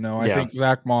likely. I Yeah. think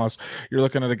Zach Moss, you're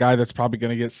looking at a guy that's probably going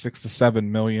to get 6 to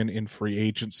 7 million in free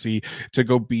agency to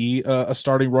go be a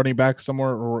starting running back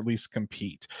somewhere, or at least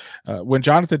compete. When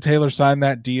Jonathan Taylor signed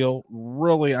that deal,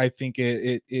 really, I think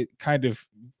it kind of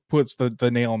puts the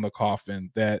nail in the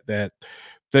coffin that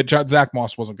Zach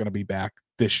Moss wasn't going to be back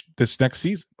this next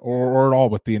season or at all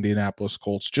with the Indianapolis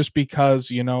Colts, just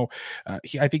because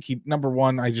I think number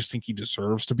one, I just think he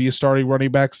deserves to be a starting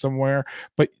running back somewhere.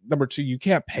 But number two, you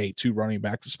can't pay 2 running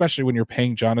backs, especially when you're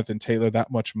paying Jonathan Taylor that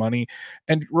much money.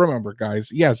 And remember,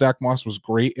 guys, yeah, Zach Moss was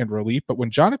great in relief, but when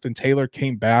Jonathan Taylor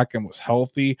came back and was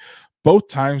healthy, both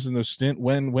times in the stint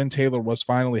when Taylor was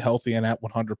finally healthy and at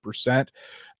 100%,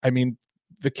 I mean,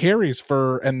 the carries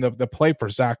and the play for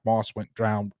Zach Moss went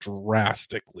down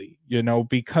drastically,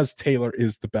 because Taylor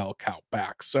is the bell cow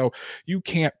back. So you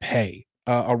can't pay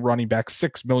a running back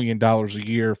 $6 million a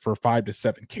year for 5 to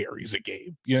 7 carries a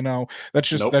game. That's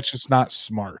just not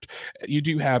smart. You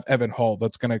do have Evan Hall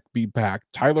that's going to be back.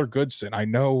 Tyler Goodson, I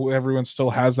know everyone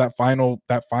still has that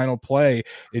final play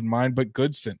in mind, but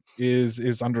Goodson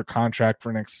is under contract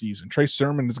for next season. Trey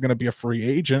Sermon is going to be a free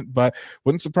agent, but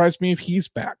wouldn't surprise me if he's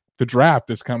back. The draft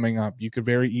is coming up. You could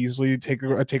very easily take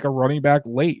a running back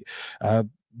late.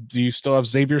 Do you still have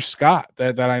Xavier Scott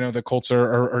that I know the Colts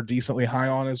are decently high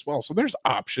on as well? So there's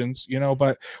options,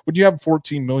 but when you have a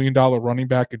 $14 million running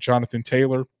back at Jonathan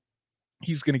Taylor,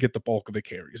 he's going to get the bulk of the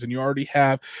carries. And you already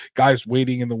have guys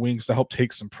waiting in the wings to help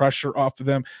take some pressure off of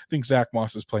them. I think Zach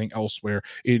Moss is playing elsewhere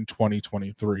in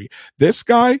 2023. This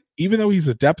guy, even though he's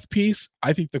a depth piece,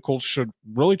 I think the Colts should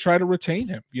really try to retain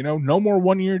him. No more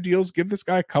 1-year deals. Give this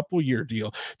guy a couple-year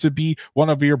deal to be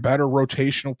one of your better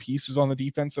rotational pieces on the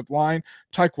defensive line.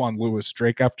 Tyquan Lewis,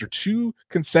 Drake, after 2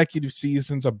 consecutive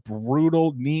seasons of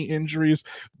brutal knee injuries,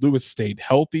 Lewis stayed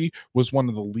healthy, was one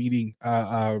of the leading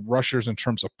rushers in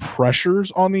terms of pressure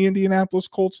on the Indianapolis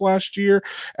Colts last year,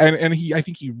 and I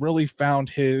think he really found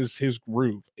his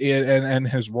groove and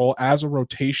his role as a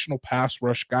rotational pass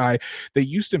rush guy. They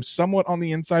used him somewhat on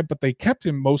the inside, but they kept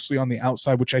him mostly on the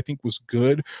outside, which I think was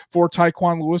good for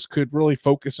Tyquan Lewis. Could really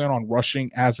focus in on rushing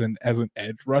as an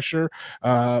edge rusher,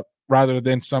 rather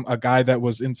than a guy that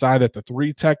was inside at the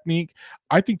 3 technique.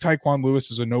 I think Tyquan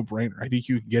Lewis is a no-brainer. I think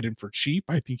you can get him for cheap.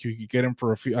 I think you could get him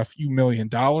for a few $1 million,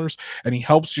 and he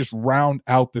helps just round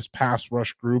out this pass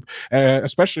rush group,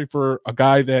 especially for a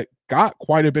guy that got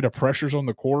quite a bit of pressures on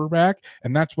the quarterback,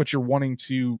 and that's what you're wanting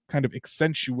to kind of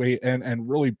accentuate and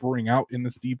really bring out in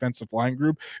this defensive line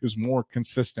group is more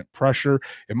consistent pressure.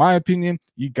 In my opinion,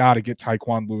 you got to get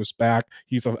Tyquan Lewis back.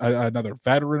 He's another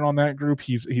veteran on that group.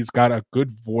 He's got a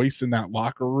good voice in that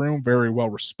locker room, very well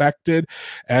respected,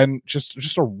 and just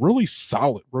a really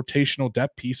solid rotational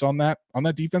depth piece on that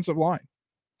defensive line.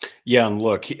 Yeah, and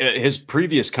look, his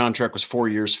previous contract was 4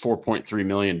 years, $4.3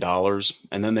 million.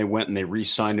 And then they went and they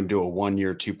re-signed him to a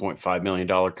 1-year, $2.5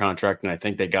 million contract. And I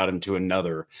think they got him to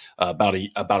another about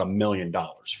 $1 million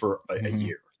for a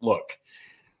year. Look,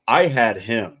 I had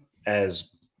him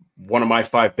as one of my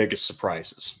 5 biggest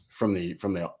surprises from the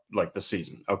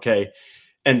season. Okay.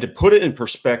 And to put it in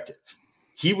perspective,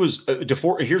 he was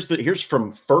here's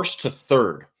from first to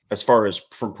third, as far as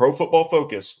from Pro Football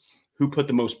Focus, who put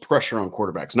the most pressure on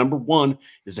quarterbacks. Number 1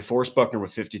 is DeForest Buckner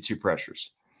with 52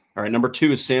 pressures. All right. Number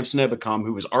 2 is Samson Ebukam,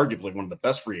 who was arguably one of the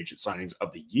best free agent signings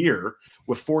of the year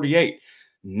with 48.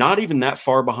 Not even that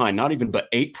far behind, but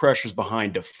 8 pressures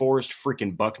behind DeForest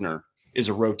freaking Buckner is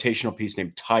a rotational piece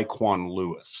named Tyquan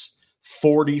Lewis.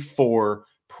 44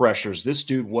 pressures. This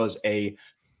dude was a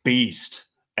beast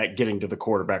at getting to the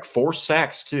quarterback, 4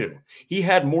 sacks too. He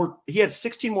had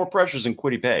 16 more pressures than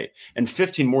Kwity Paye and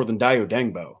 15 more than Dio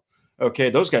Dengbo. Okay,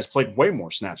 those guys played way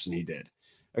more snaps than he did.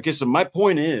 Okay, so my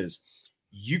point is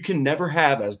you can never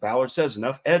have, as Ballard says,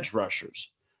 enough edge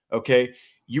rushers. Okay,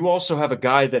 you also have a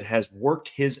guy that has worked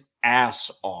his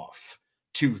ass off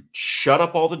to shut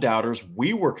up all the doubters.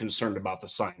 We were concerned about the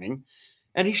signing,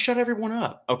 and he shut everyone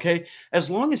up. Okay, as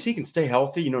long as he can stay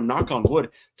healthy, knock on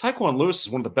wood, Tyquan Lewis is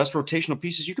one of the best rotational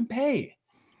pieces you can pay.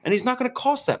 And he's not going to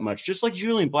cost that much. Just like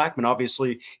Julian Blackmon,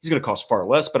 obviously, he's going to cost far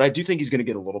less, but I do think he's going to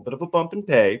get a little bit of a bump in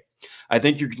pay. I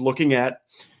think you're looking at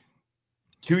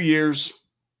 2 years,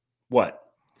 what?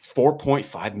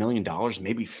 $4.5 million,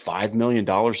 maybe $5 million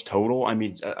total. I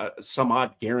mean, some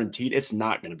odd guaranteed. It's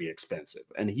not going to be expensive.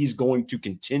 And he's going to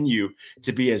continue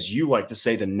to be, as you like to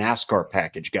say, the NASCAR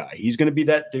package guy. He's going to be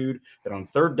that dude that on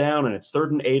third down and it's 3rd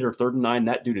and 8 or 3rd and 9,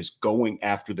 that dude is going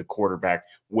after the quarterback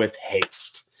with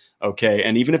haste. Okay.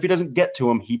 And even if he doesn't get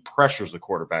to him, he pressures the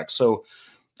quarterback. So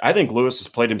I think Lewis has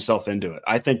played himself into it.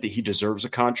 I think that he deserves a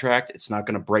contract. It's not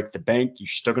going to break the bank. You're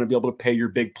still going to be able to pay your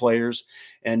big players.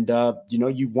 And,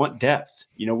 you want depth.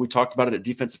 We talked about it at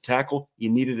defensive tackle. You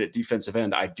need it at defensive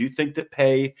end. I do think that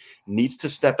Paye needs to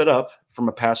step it up from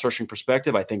a pass rushing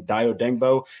perspective. I think Dio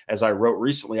Dengbo, as I wrote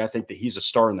recently, I think that he's a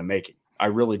star in the making. I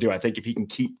really do. I think if he can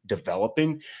keep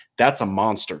developing, that's a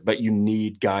monster. But you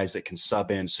need guys that can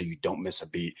sub in so you don't miss a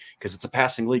beat, because it's a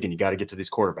passing league and you got to get to these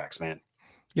quarterbacks, man.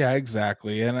 Yeah,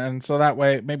 exactly. And so that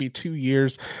way, maybe 2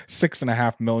 years,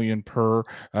 6.5 million per, or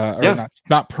Yeah.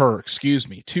 not per, excuse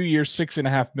me, 2 years,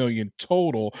 6.5 million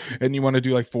total. And you want to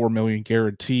do like 4 million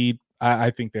guaranteed.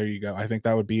 I think there you go. I think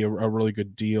that would be a really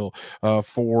good deal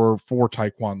for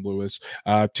Tyquan Lewis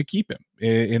to keep him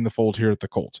in the fold here at the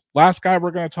Colts. Last guy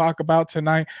we're going to talk about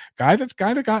tonight, guy that's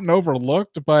kind of gotten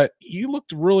overlooked, but he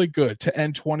looked really good to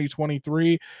end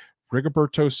 2023.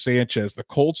 Rigoberto Sanchez, the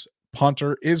Colts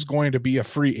punter, is going to be a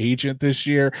free agent this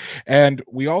year. And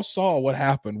we all saw what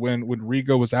happened when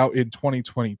Rigo was out in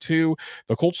 2022.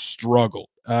 The Colts struggled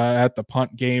at the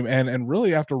punt game. And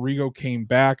really after Rigo came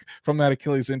back from that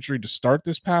Achilles injury to start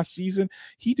this past season,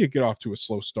 he did get off to a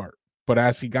slow start. But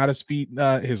as he got his feet,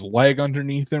 his leg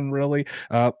underneath him really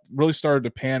started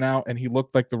to pan out, and he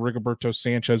looked like the Rigoberto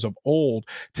Sanchez of old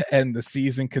to end the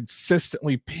season,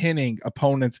 consistently pinning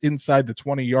opponents inside the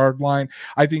 20-yard line.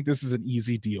 I think this is an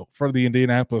easy deal for the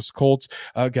Indianapolis Colts.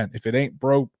 Again, if it ain't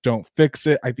broke, don't fix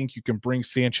it. I think you can bring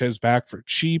Sanchez back for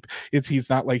cheap.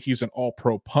 He's not like he's an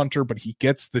all-pro punter, but he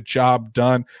gets the job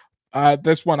done.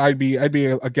 This one, I'd be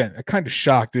again kind of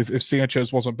shocked if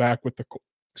Sanchez wasn't back with the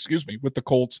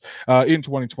Colts in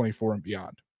 2024 and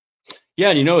beyond.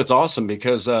 Yeah, and it's awesome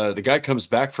because the guy comes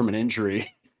back from an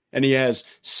injury and he has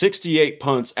 68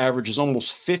 punts, averages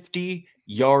almost 50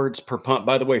 yards per punt.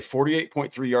 By the way,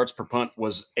 48.3 yards per punt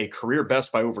was a career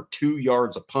best by over 2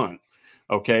 yards a punt.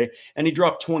 Okay. And he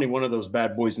dropped 21 of those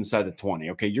bad boys inside the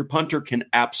 20. Okay. Your punter can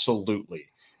absolutely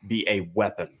be a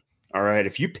weapon. All right.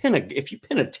 If you pin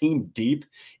a team deep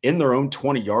in their own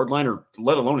 20-yard line, or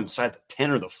let alone inside the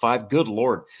 10 or the 5, good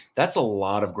Lord, that's a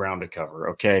lot of ground to cover.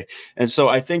 Okay. And so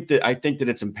I think that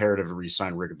it's imperative to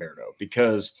re-sign Rigoberto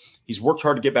because he's worked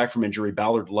hard to get back from injury.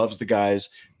 Ballard loves the guys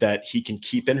that he can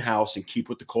keep in-house and keep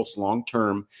with the Colts long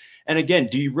term. And again,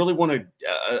 do you really want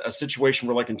a situation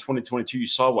where, like in 2022, you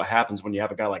saw what happens when you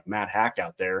have a guy like Matt Hack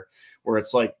out there, where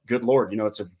it's like, good Lord,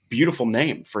 it's a beautiful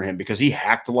name for him because he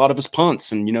hacked a lot of his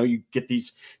punts. And, you get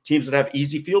these teams that have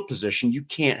easy field position. You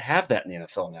can't have that in the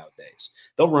NFL nowadays.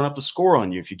 They'll run up the score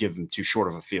on you if you give them too short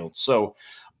of a field. So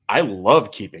I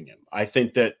love keeping him. I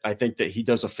think that he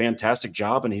does a fantastic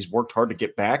job and he's worked hard to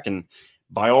get back. And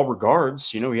by all regards,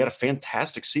 he had a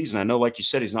fantastic season. I know, like you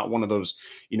said, he's not one of those,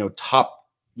 top,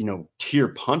 tier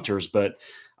punters, but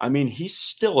I mean, he's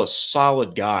still a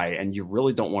solid guy, and you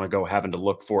really don't want to go having to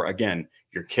look for, again,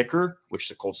 your kicker, which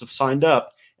the Colts have signed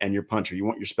up, and your punter. You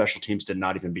want your special teams to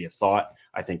not even be a thought.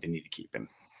 I think they need to keep him.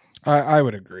 I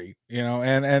would agree,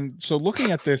 and so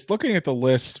looking at the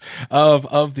list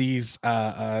of these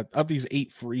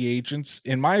 8 free agents,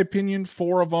 in my opinion,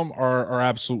 4 of them are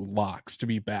absolute locks to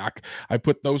be back. I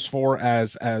put those 4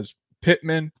 as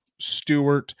Pittman,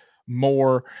 Stewart,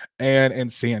 Moore,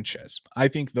 and Sanchez. I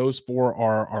think those 4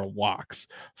 are locks.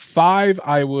 5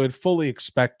 I would fully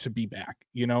expect to be back,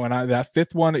 and that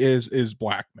 5th one is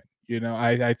Blackmon.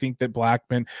 I think that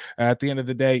Blackman, at the end of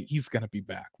the day, he's going to be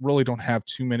back. Really don't have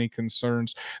too many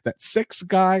concerns. That sixth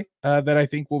guy that I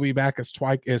think will be back is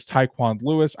Tyquan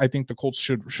Lewis. I think the Colts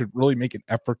should really make an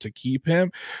effort to keep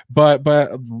him. But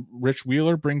Rich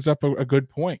Wheeler brings up a good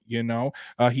point.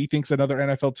 He thinks another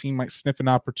NFL team might sniff an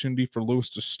opportunity for Lewis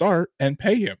to start and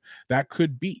pay him. That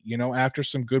could be, after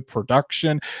some good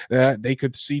production, they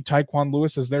could see Tyquan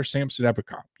Lewis as their Samson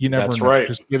Ebicott. You never That's know, right.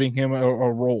 just giving him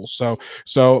a role.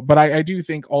 But I do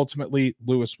think ultimately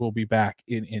Lewis will be back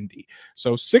in Indy.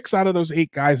 So 6 out of those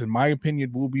 8 guys, in my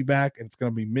opinion, will be back, and it's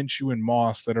going to be Minshew and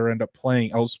Moss that are end up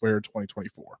playing elsewhere in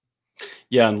 2024.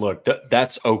 Yeah, and look,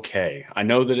 that's okay. I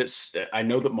know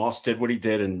that Moss did what he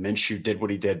did and Minshew did what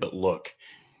he did, but look,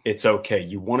 it's okay.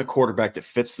 You want a quarterback that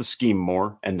fits the scheme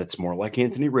more, and that's more like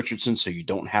Anthony Richardson, so you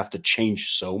don't have to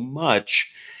change so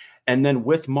much. And then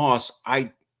with Moss,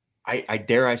 I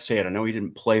dare I say it. I know he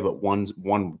didn't play, but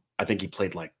one. I think he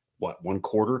played like one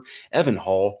quarter. Evan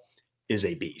Hall is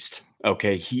a beast.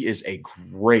 Okay, he is a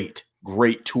great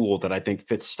tool that I think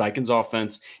fits Steichen's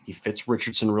offense. He fits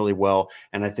Richardson really well,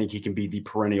 and I think he can be the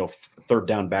perennial third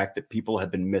down back that people have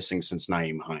been missing since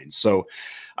Nyheim Hines. So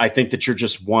I think that you're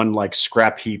just one like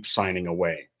scrap heap signing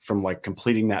away from like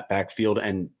completing that backfield,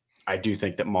 and I do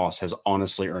think that Moss has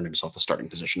honestly earned himself a starting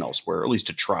position elsewhere, or at least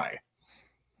to try.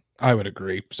 I would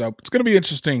agree. So it's going to be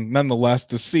interesting nonetheless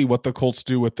to see what the Colts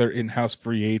do with their in-house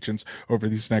free agents over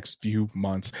these next few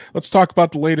months. Let's talk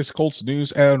about the latest Colts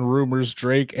news and rumors.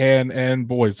 Drake and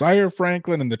boy, Zaire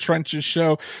Franklin and the Trenches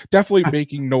show definitely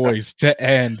making noise to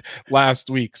end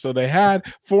last week. So they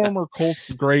had former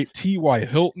Colts great T.Y.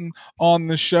 Hilton on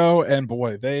the show, and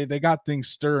boy, they got things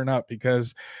stirring up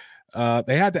because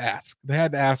they had to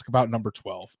ask about number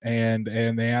 12, and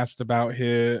they asked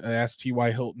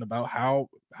T.Y. Hilton about how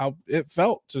it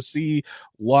felt to see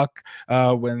Luck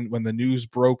when the news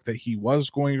broke that he was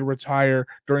going to retire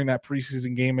during that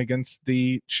preseason game against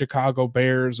the Chicago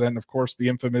Bears, and of course the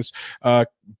infamous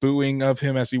booing of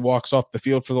him as he walks off the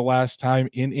field for the last time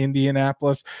in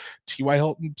Indianapolis. T.Y.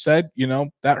 Hilton said,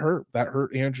 that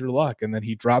hurt Andrew Luck, and then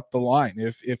he dropped the line.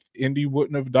 If Indy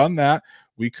wouldn't have done that,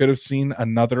 we could have seen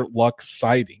another Luck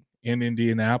sighting in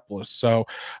Indianapolis. So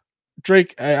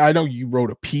Drake, I know you wrote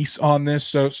a piece on this,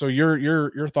 so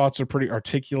your thoughts are pretty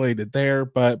articulated there,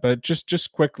 but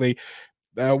just quickly,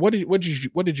 what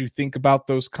did you think about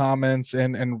those comments,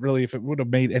 and really if it would have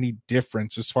made any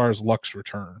difference as far as Luck's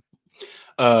return?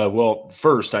 Well,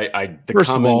 first, the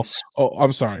First comments. of all,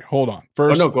 I'm sorry. Hold on.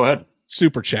 Oh no, go ahead.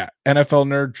 Super chat. NFL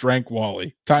nerd drank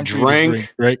Wally. Time for you to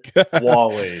drink, Drake.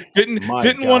 Wally. didn't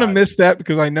want to miss that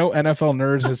because I know NFL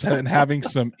nerds has been having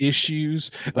some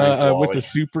issues with the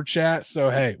super chat. So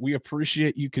hey, we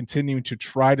appreciate you continuing to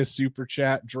try to super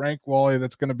chat. Drank Wally.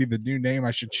 That's going to be the new name.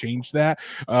 I should change that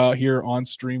here on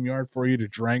StreamYard for you to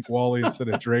Drank Wally instead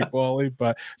of Drake Wally.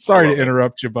 But sorry to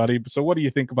interrupt you, buddy. So what do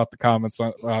you think about the comments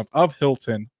of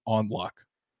Hilton on Luck?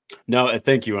 No,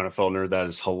 thank you, NFL nerd. That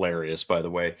is hilarious, by the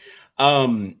way.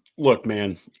 Look,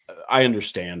 man, I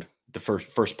understand the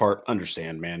first part.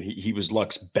 Understand, man. He was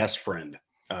Luck's best friend,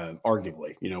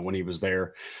 arguably. When he was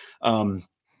there.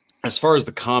 As far as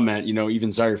the comment,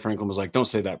 even Zaire Franklin was like, "Don't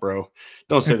say that, bro.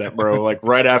 Don't say that, bro." Like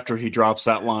right after he drops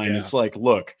that line, It's like,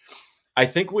 look, I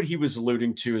think what he was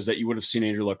alluding to is that you would have seen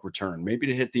Andrew Luck return, maybe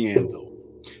to hit the anvil,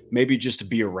 maybe just to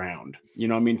be around.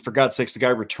 For God's sakes, the guy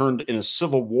returned in a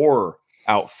Civil War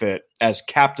outfit as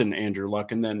Captain Andrew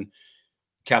Luck, and then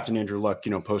Captain Andrew Luck,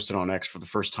 posted on X for the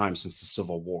first time since the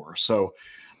Civil War. So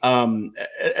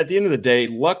at the end of the day,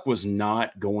 Luck was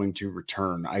not going to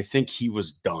return. I think he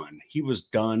was done. He was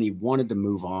done. He wanted to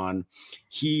move on.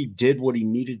 He did what he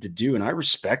needed to do, and I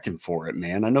respect him for it,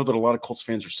 man. I know that a lot of Colts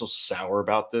fans are still sour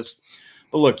about this,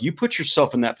 but look, you put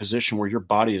yourself in that position where your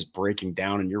body is breaking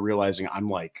down and you're realizing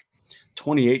I'm like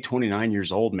 28, 29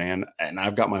 years old, man, and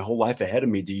I've got my whole life ahead of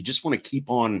me. Do you just want to keep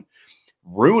on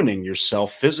ruining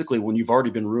yourself physically when you've already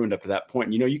been ruined up to that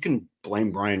point? You can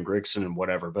blame Brian Grigson and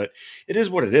whatever, but it is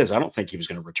what it is. I don't think he was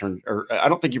going to return, or I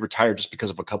don't think he retired just because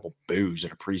of a couple boos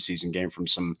at a preseason game from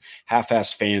some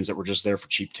half-ass fans that were just there for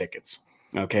cheap tickets.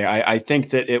 Okay. I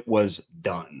think that it was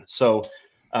done. So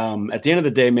at the end of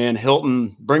the day, man,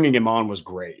 Hilton bringing him on was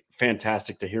great.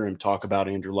 Fantastic to hear him talk about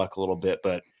Andrew Luck a little bit,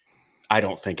 but I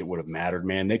don't think it would have mattered,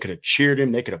 man. They could have cheered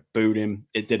him. They could have booed him.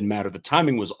 It didn't matter. The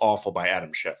timing was awful by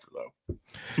Adam Schefter, though.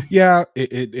 Yeah,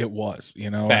 it was,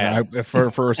 Bad. And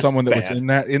for someone that was in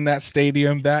that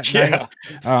stadium that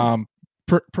night,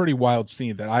 pretty wild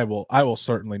scene that I will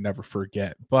certainly never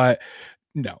forget. But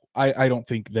no, I don't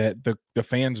think that the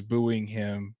fans booing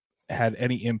him had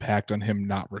any impact on him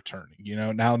not returning.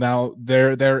 Now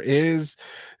there is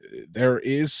there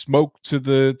is smoke to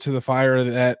the fire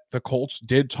that the Colts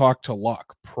did talk to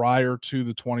Luck prior to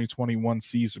the 2021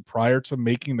 season, prior to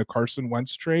making the Carson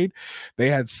Wentz trade. They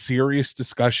had serious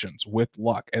discussions with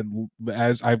Luck, and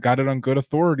as I've got it on good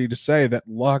authority to say that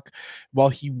Luck, while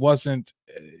he wasn't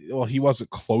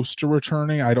close to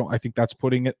returning, I think that's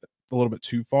putting it a little bit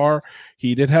too far.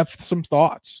 He did have some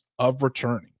thoughts of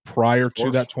returning prior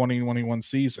to that 2021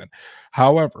 season.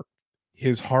 However,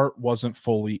 his heart wasn't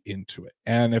fully into it.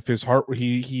 And if his heart,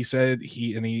 he said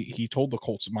he told the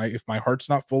Colts, if my heart's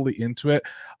not fully into it,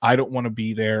 I don't want to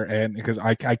be there. And because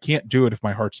I can't do it if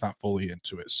my heart's not fully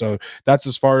into it. So that's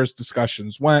as far as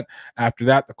discussions went. After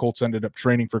that, the Colts ended up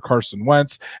training for Carson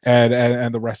Wentz,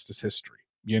 and the rest is history.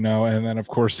 And then of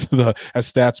course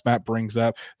as Stats Matt brings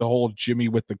up, the whole Jimmy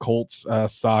with the Colts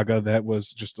saga, that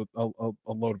was just a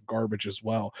load of garbage as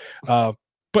well.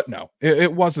 But no,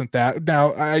 it wasn't that.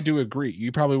 Now, I do agree.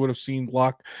 You probably would have seen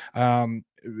Luck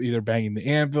either banging the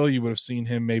anvil. You would have seen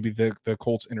him, maybe the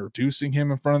Colts introducing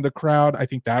him in front of the crowd. I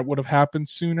think that would have happened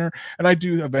sooner. And I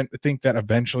do think that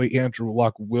eventually Andrew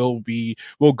Luck will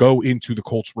go into the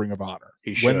Colts Ring of Honor.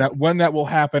 When that will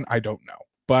happen, I don't know.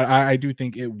 But I do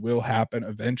think it will happen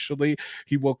eventually.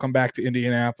 He will come back to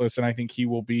Indianapolis, and I think he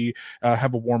will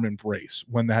have a warm embrace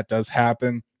when that does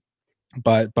happen.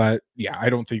 But yeah, I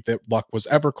don't think that Luck was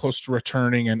ever close to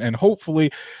returning, and hopefully,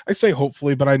 I say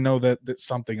hopefully, but I know that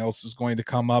something else is going to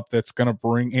come up that's going to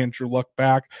bring Andrew Luck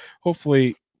back.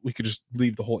 Hopefully we could just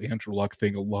leave the whole Andrew Luck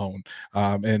thing alone,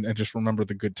 and just remember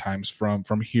the good times from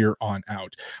here on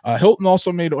out. Hilton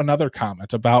also made another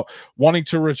comment about wanting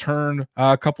to return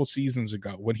a couple seasons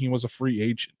ago when he was a free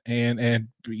agent, and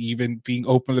even being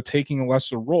open to taking a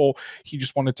lesser role. He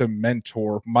just wanted to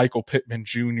mentor Michael Pittman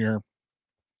Jr.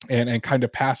 and kind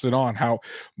of pass it on, how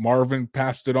Marvin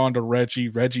passed it on to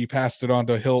Reggie passed it on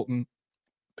to Hilton,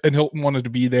 and Hilton wanted to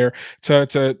be there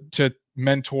to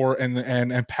mentor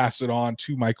and pass it on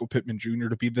to Michael Pittman Jr.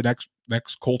 to be the next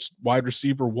Colts wide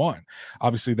receiver one.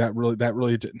 Obviously that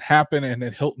really didn't happen, and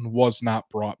then Hilton was not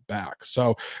brought back.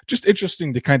 So just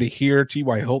interesting to kind of hear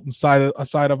T.Y. Hilton's side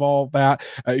of all of that.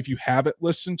 If you haven't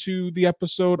listened to the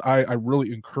episode, I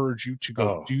really encourage you to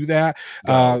go do that.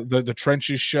 The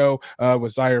Trenches show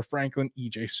with Zaire Franklin,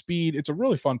 EJ Speed. It's a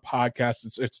really fun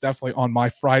podcast. It's definitely on my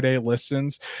Friday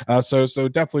listens. So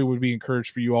definitely would be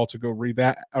encouraged for you all to go read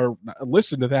that or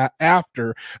listen to that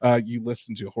after you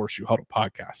listen to Horseshoe Huddle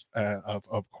podcast,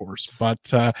 of course.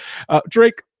 But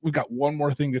Drake, we've got one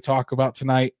more thing to talk about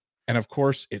tonight, and of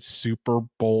course it's Super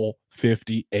Bowl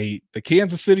 58. The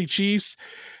Kansas City Chiefs,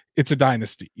 it's a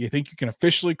dynasty. You think you can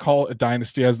officially call it a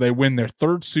dynasty as they win their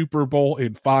third Super Bowl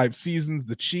in 5 seasons.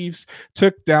 The Chiefs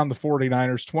took down the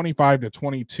 49ers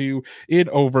 25-22 in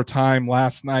overtime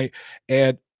last night,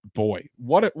 and boy,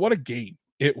 what a game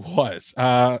it was.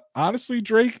 Honestly,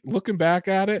 Drake, looking back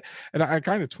at it, and I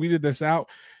kind of tweeted this out,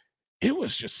 it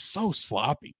was just so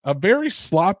sloppy, a very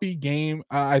sloppy game.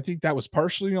 I think that was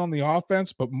partially on the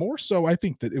offense, but more so, I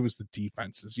think that it was the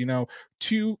defenses.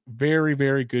 Two very,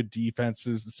 very good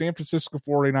defenses. The San Francisco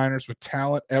 49ers with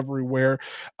talent everywhere.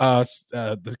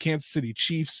 The Kansas City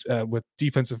Chiefs with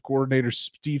defensive coordinator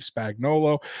Steve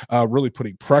Spagnuolo really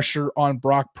putting pressure on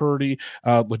Brock Purdy,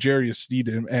 L'Jarius Sneed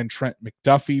and Trent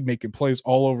McDuffie making plays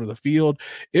all over the field.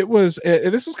 This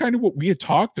was kind of what we had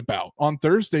talked about on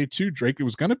Thursday too, Drake. It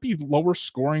was going to be lower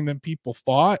scoring than people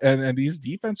thought, and these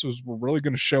defenses were really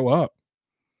going to show up.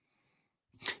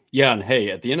 Yeah, and hey,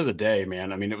 at the end of the day,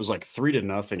 man, I mean, it was like 3-0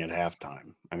 at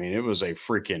halftime. I mean, it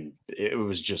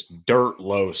was just dirt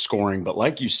low scoring, but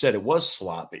like you said, it was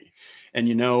sloppy. And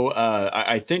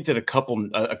I think that a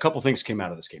couple things came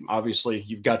out of this game. Obviously,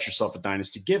 you've got yourself a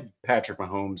dynasty. Give Patrick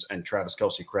Mahomes and Travis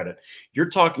Kelce credit. You're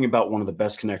talking about one of the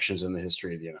best connections in the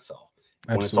history of the NFL.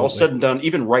 Absolutely. When it's all said and done,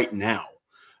 even right now,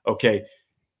 okay,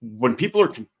 when people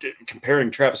are comparing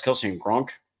Travis Kelce and Gronk,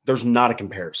 there's not a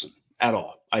comparison at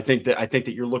all. I think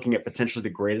that you're looking at potentially the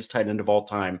greatest tight end of all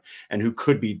time, and who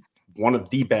could be one of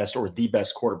the best or the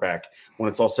best quarterback when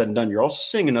it's all said and done. You're also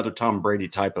seeing another Tom Brady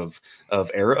type of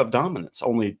era of dominance,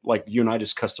 only like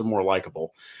Unitas custom more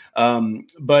likable.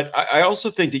 But I also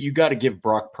think that you got to give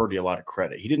Brock Purdy a lot of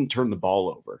credit. He didn't turn the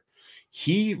ball over.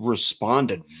 He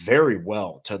responded very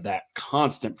well to that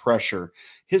constant pressure.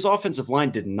 His offensive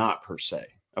line did not, per se.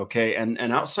 Okay. And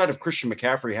outside of Christian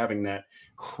McCaffrey having that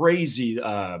crazy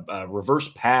reverse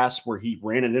pass where he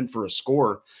ran it in for a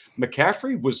score,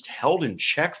 McCaffrey was held in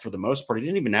check for the most part. He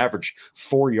didn't even average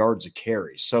 4 yards a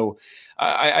carry. So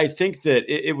I think that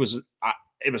it was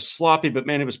sloppy, but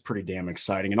man, it was pretty damn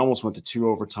exciting. It almost went to 2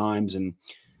 overtimes. And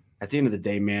at the end of the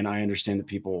day, man, I understand that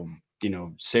people,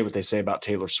 say what they say about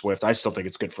Taylor Swift. I still think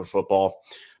it's good for football.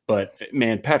 But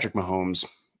man, Patrick Mahomes,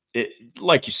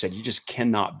 like you said, you just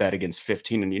cannot bet against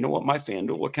 15. And you know what? My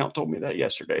FanDuel account told me that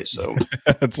yesterday. So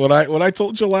That's what I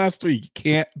told you last week. You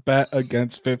can't bet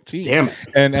against 15. damn it.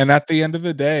 And at the end of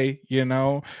the day,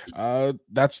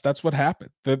 that's what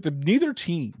happened. Neither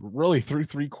team really through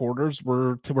three quarters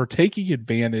were taking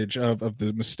advantage of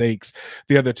the mistakes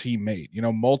the other team made.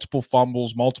 Multiple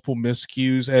fumbles, multiple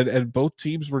miscues, and both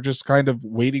teams were just kind of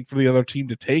waiting for the other team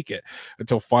to take it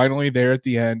until finally there at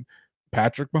the end.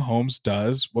 Patrick Mahomes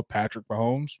does what Patrick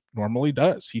Mahomes normally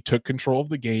does. He took control of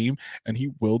the game and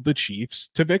he willed the Chiefs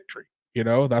to victory.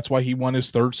 That's why he won his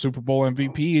third Super Bowl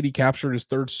MVP and he captured his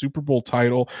third Super Bowl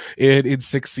title in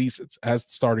 6 seasons as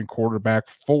the starting quarterback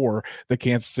for the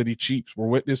Kansas City Chiefs. We're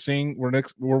witnessing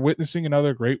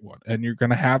another great one, and you're going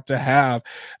to have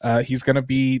he's going to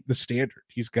be the standard.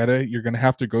 You're going to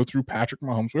have to go through Patrick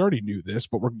Mahomes. We already knew this,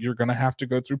 but you're going to have to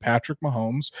go through Patrick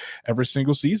Mahomes every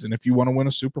single season if you want to win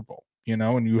a Super Bowl.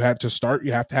 And you have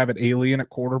to have an alien at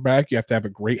quarterback. You have to have a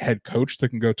great head coach that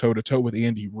can go toe to toe with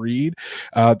Andy Reid.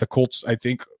 The Colts, I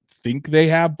think they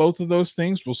have both of those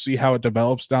things. We'll see how it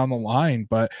develops down the line,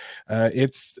 but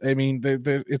it's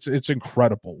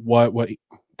incredible what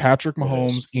Patrick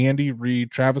Mahomes, Andy Reid,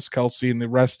 Travis Kelce, and the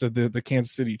rest of the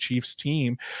Kansas City Chiefs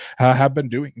team have been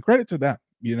doing. And credit to them.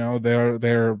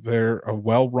 They're a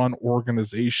well-run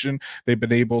organization. They've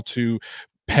been able to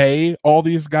pay all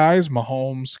these guys,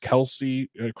 Mahomes, Kelce,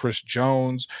 Chris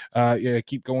Jones,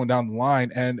 keep going down the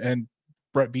line, and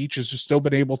Brett Veach has just still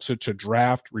been able to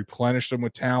draft, replenish them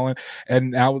with talent,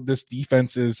 and now this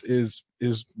defense is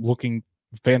looking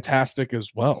fantastic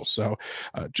as well. So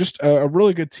just a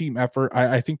really good team effort.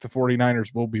 I think the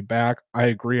 49ers will be back. I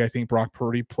agree. I think Brock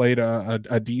Purdy played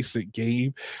a decent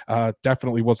game.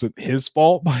 Definitely wasn't his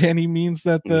fault by any means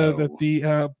that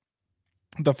the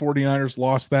 49ers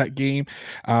lost that game.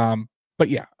 But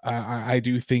yeah, I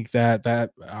do think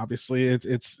that obviously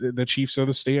it's the Chiefs are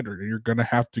the standard, and you're going to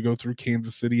have to go through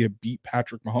Kansas City and beat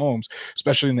Patrick Mahomes,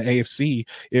 especially in the AFC,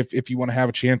 if you want to have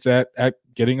a chance at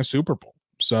getting a Super Bowl.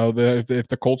 So if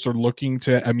the Colts are looking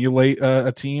to emulate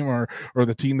a team or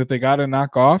the team that they got to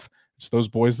knock off, it's those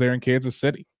boys there in Kansas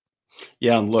City.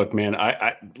 Yeah, and look, man.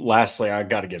 Lastly, I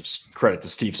got to give credit to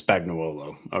Steve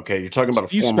Spagnuolo. Okay, you're talking about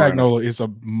Steve Spagnuolo is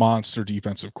a monster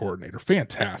defensive coordinator,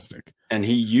 fantastic, and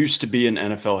he used to be an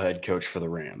NFL head coach for the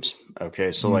Rams.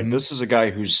 Okay, so like this is a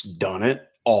guy who's done it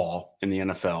all in the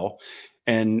NFL,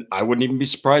 and I wouldn't even be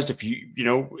surprised if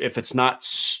if it's not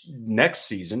next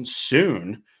season,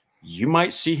 soon. You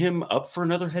might see him up for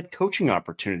another head coaching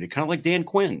opportunity, kind of like Dan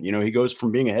Quinn. He goes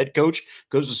from being a head coach,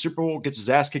 goes to Super Bowl, gets his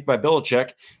ass kicked by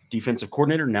Belichick, defensive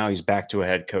coordinator. Now he's back to a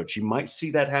head coach. You might see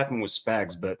that happen with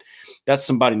Spags, but that's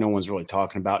somebody no one's really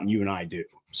talking about, and you and I do.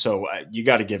 So you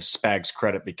got to give Spags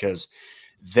credit because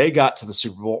they got to the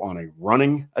Super Bowl on a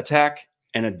running attack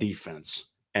and a defense.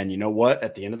 And you know what?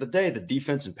 At the end of the day, the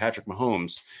defense and Patrick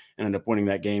Mahomes ended up winning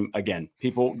that game. Again,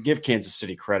 people give Kansas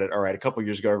City credit. All right, a couple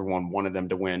years ago, everyone wanted them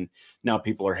to win. Now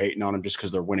people are hating on them just because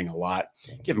they're winning a lot.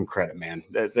 Give them credit, man.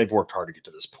 They've worked hard to get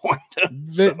to this point.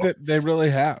 They really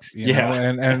have. You know?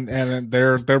 And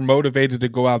they're motivated to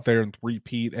go out there and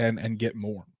repeat and get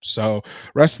more. So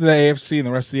rest of the AFC and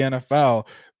the rest of the NFL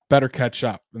better catch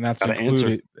up, and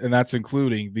that's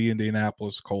including the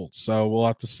Indianapolis Colts. So we'll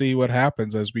have to see what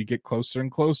happens as we get closer and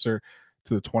closer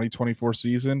to the 2024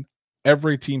 season.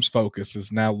 Every team's focus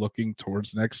is now looking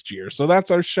towards next year. So that's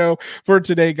our show for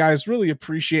today, guys. Really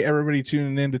appreciate everybody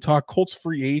tuning in to talk Colts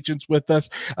free agents with us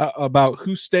about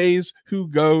who stays, who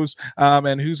goes,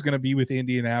 and who's going to be with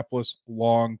Indianapolis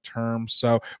long term.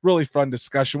 So really fun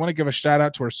discussion. Want to give a shout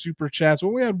out to our super chats.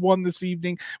 Well, we had one this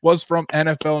evening was from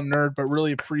NFL Nerd, but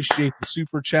really appreciate the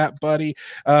super chat, buddy.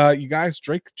 You guys,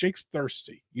 Jake's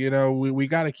thirsty. We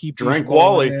got to keep drink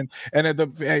Wally.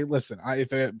 And hey, listen,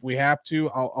 if we have to,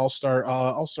 I'll start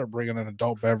bringing an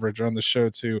adult beverage on the show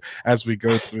too as we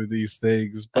go through these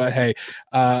things. But hey,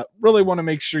 really want to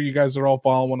make sure you guys are all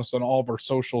following us on all of our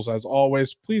socials. As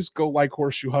always, please go like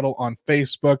Horseshoe Huddle on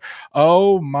Facebook.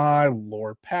 Oh my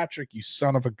Lord, Patrick, you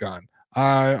son of a gun.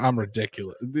 I'm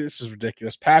ridiculous. This is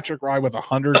ridiculous. Patrick Rye with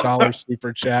 $100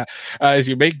 super chat as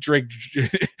you make Drake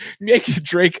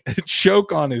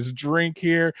choke on his drink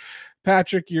here.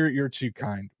 Patrick, you're too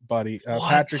kind, buddy.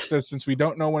 Patrick says, since we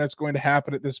don't know when it's going to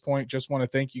happen at this point, just want to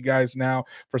thank you guys now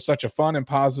for such a fun and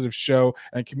positive show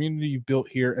and community you've built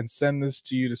here, and send this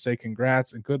to you to say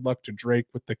congrats and good luck to Drake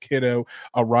with the kiddo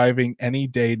arriving any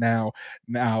day now.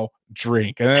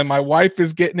 Drink. And then my wife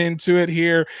is getting into it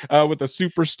here with a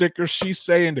super sticker. She's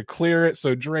saying to clear it.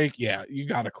 So Drake, yeah, you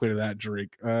got to clear that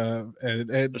drink. And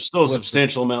there's still a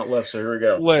substantial amount left. So here we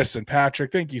go. Listen,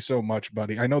 Patrick, thank you so much,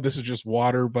 buddy. I know this is just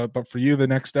water, but for you, the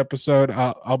next episode,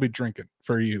 I'll be drinking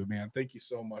for you, man. Thank you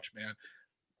so much, man.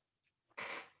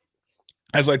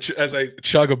 As I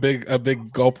chug a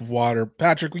big gulp of water,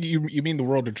 Patrick, you mean the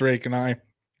world to Drake and I.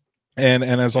 And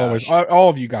as always, all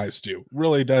of you guys do.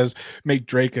 Really does make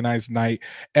Drake and I's night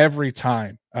every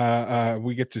time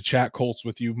we get to chat Colts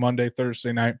with you Monday,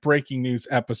 Thursday night, breaking news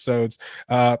episodes.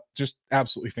 Just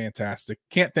absolutely fantastic.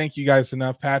 Can't thank you guys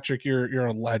enough. Patrick, you're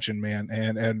a legend, man.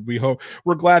 And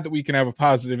we're glad that we can have a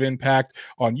positive impact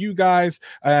on you guys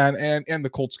and the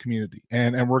Colts community.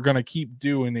 And we're gonna keep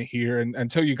doing it here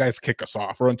until you guys kick us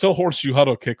off, or until Horseshoe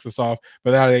Huddle kicks us off.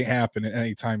 But that ain't happening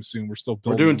anytime soon. We're still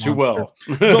building. We're doing too well.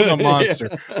 Building a monster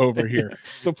over here.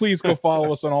 So please go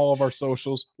follow us on all of our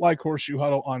socials, like Horseshoe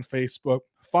Huddle on Facebook,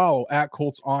 follow at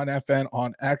Colts on FN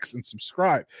on X, and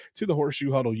subscribe to the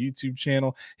Horseshoe Huddle YouTube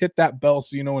channel. Hit that bell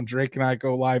so you know when Drake and I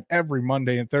go live every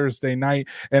Monday and Thursday night,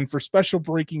 and for special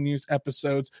breaking news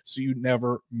episodes so you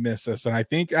never miss us. And I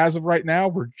think as of right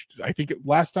now,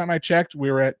 last time I checked,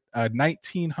 we were at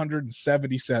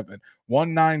 1977,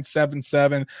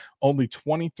 only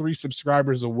 23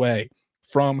 subscribers away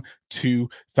from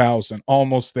 2,000.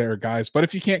 Almost there, guys. But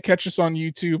if you can't catch us on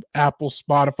YouTube, Apple,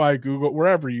 Spotify, Google,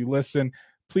 wherever you listen,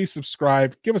 please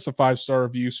subscribe, give us a 5-star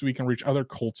review so we can reach other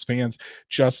Colts fans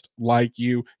just like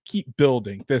you. Keep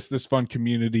building this fun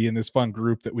community and this fun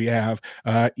group that we have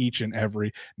each and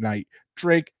every night.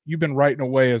 Drake, you've been writing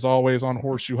away as always on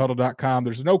horseshoehuddle.com.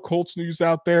 There's no Colts news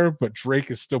out there, but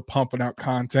Drake is still pumping out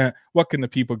content. What can the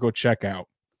people go check out?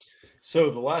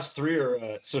 So the last three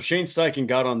are so Shane Steichen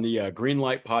got on the Green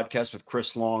Light podcast with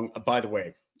Chris Long. By the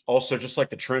way, also just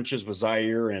like the Trenches with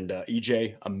Zaire and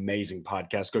EJ, amazing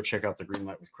podcast. Go check out the Green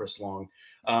Light with Chris Long.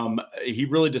 He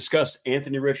really discussed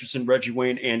Anthony Richardson, Reggie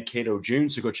Wayne, and Cato June.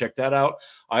 So go check that out.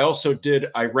 I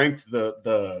ranked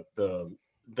the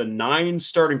 9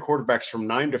 starting quarterbacks from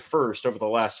 9 to 1st over the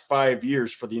last 5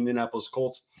 years for the Indianapolis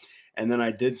Colts. And then I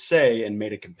did say and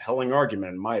made a compelling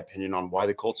argument, in my opinion, on why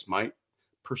the Colts might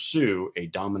pursue a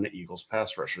dominant Eagles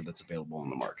pass rusher that's available on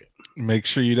the market. Make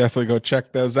sure you definitely go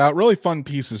check those out. Really fun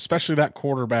pieces, especially that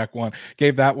quarterback one.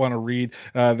 Gave that one a read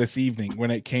this evening when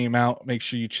it came out. Make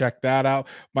sure you check that out.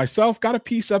 Myself got a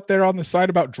piece up there on the side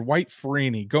about Dwight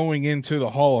Freeney going into the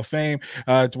Hall of Fame.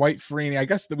 Dwight Freeney, I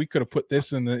guess that we could have put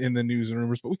this in the news and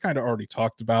rumors, but we kind of already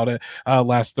talked about it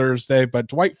last Thursday. But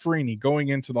Dwight Freeney going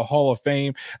into the Hall of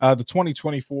Fame, the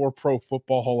 2024 Pro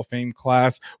Football Hall of Fame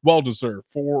class, well deserved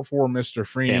for Mr.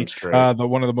 Freeney.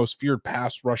 One of the most feared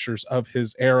pass rushers of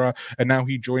his era. And now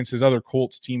he joins his other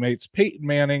Colts teammates, Peyton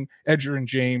Manning, Edgerrin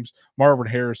James, Marvin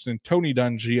Harrison, Tony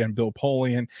Dungy, and Bill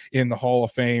Polian in the Hall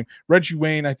of Fame. Reggie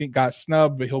Wayne, I think, got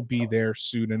snubbed, but he'll be there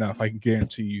soon enough. I can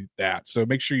guarantee you that. So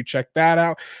make sure you check that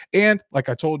out. And like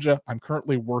I told you, I'm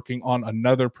currently working on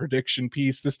another prediction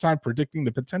piece, this time predicting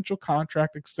the potential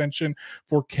contract extension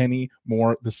for Kenny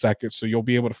Moore II. So you'll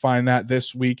be able to find that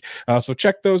this week. So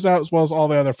check those out, as well as all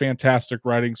the other fantastic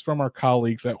writings from our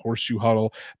colleagues at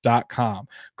horseshoehuddle.com.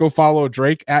 Go follow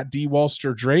Drake at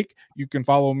DWalsterDrake. You can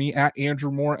follow me at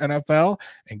Andrew Moore NFL.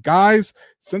 And guys,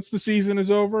 since the season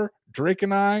is over, Drake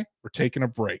and I, we're taking a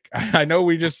break. I know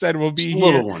we just said we'll be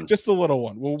here. Just a little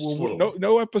one.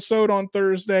 No episode on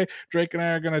Thursday. Drake and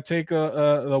I are going to take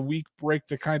a week break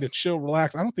to kind of chill,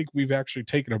 relax. I don't think we've actually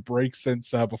taken a break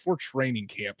since before training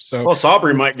camp. So, well,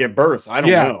 Aubrey might give birth. I don't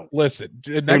know. Listen,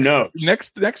 who knows?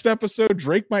 Next episode,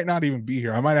 Drake might not even be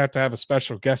here. I might have to have a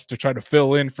special guest to try to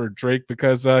fill in for Drake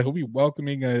because he'll be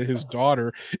welcoming his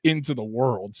daughter into the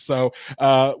world. So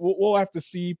we'll have to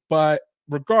see, but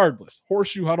regardless,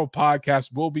 Horseshoe Huddle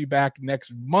podcast will be back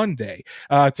next Monday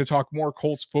to talk more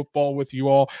Colts football with you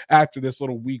all after this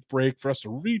little week break for us to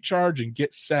recharge and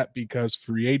get set, because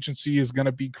free agency is going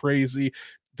to be crazy.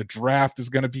 The draft is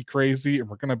going to be crazy, and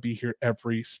we're going to be here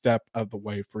every step of the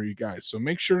way for you guys. So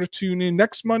make sure to tune in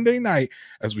next Monday night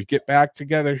as we get back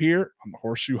together here on the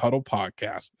Horseshoe Huddle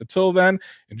podcast. Until then,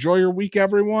 enjoy your week,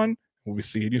 everyone. We'll be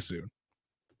seeing you soon.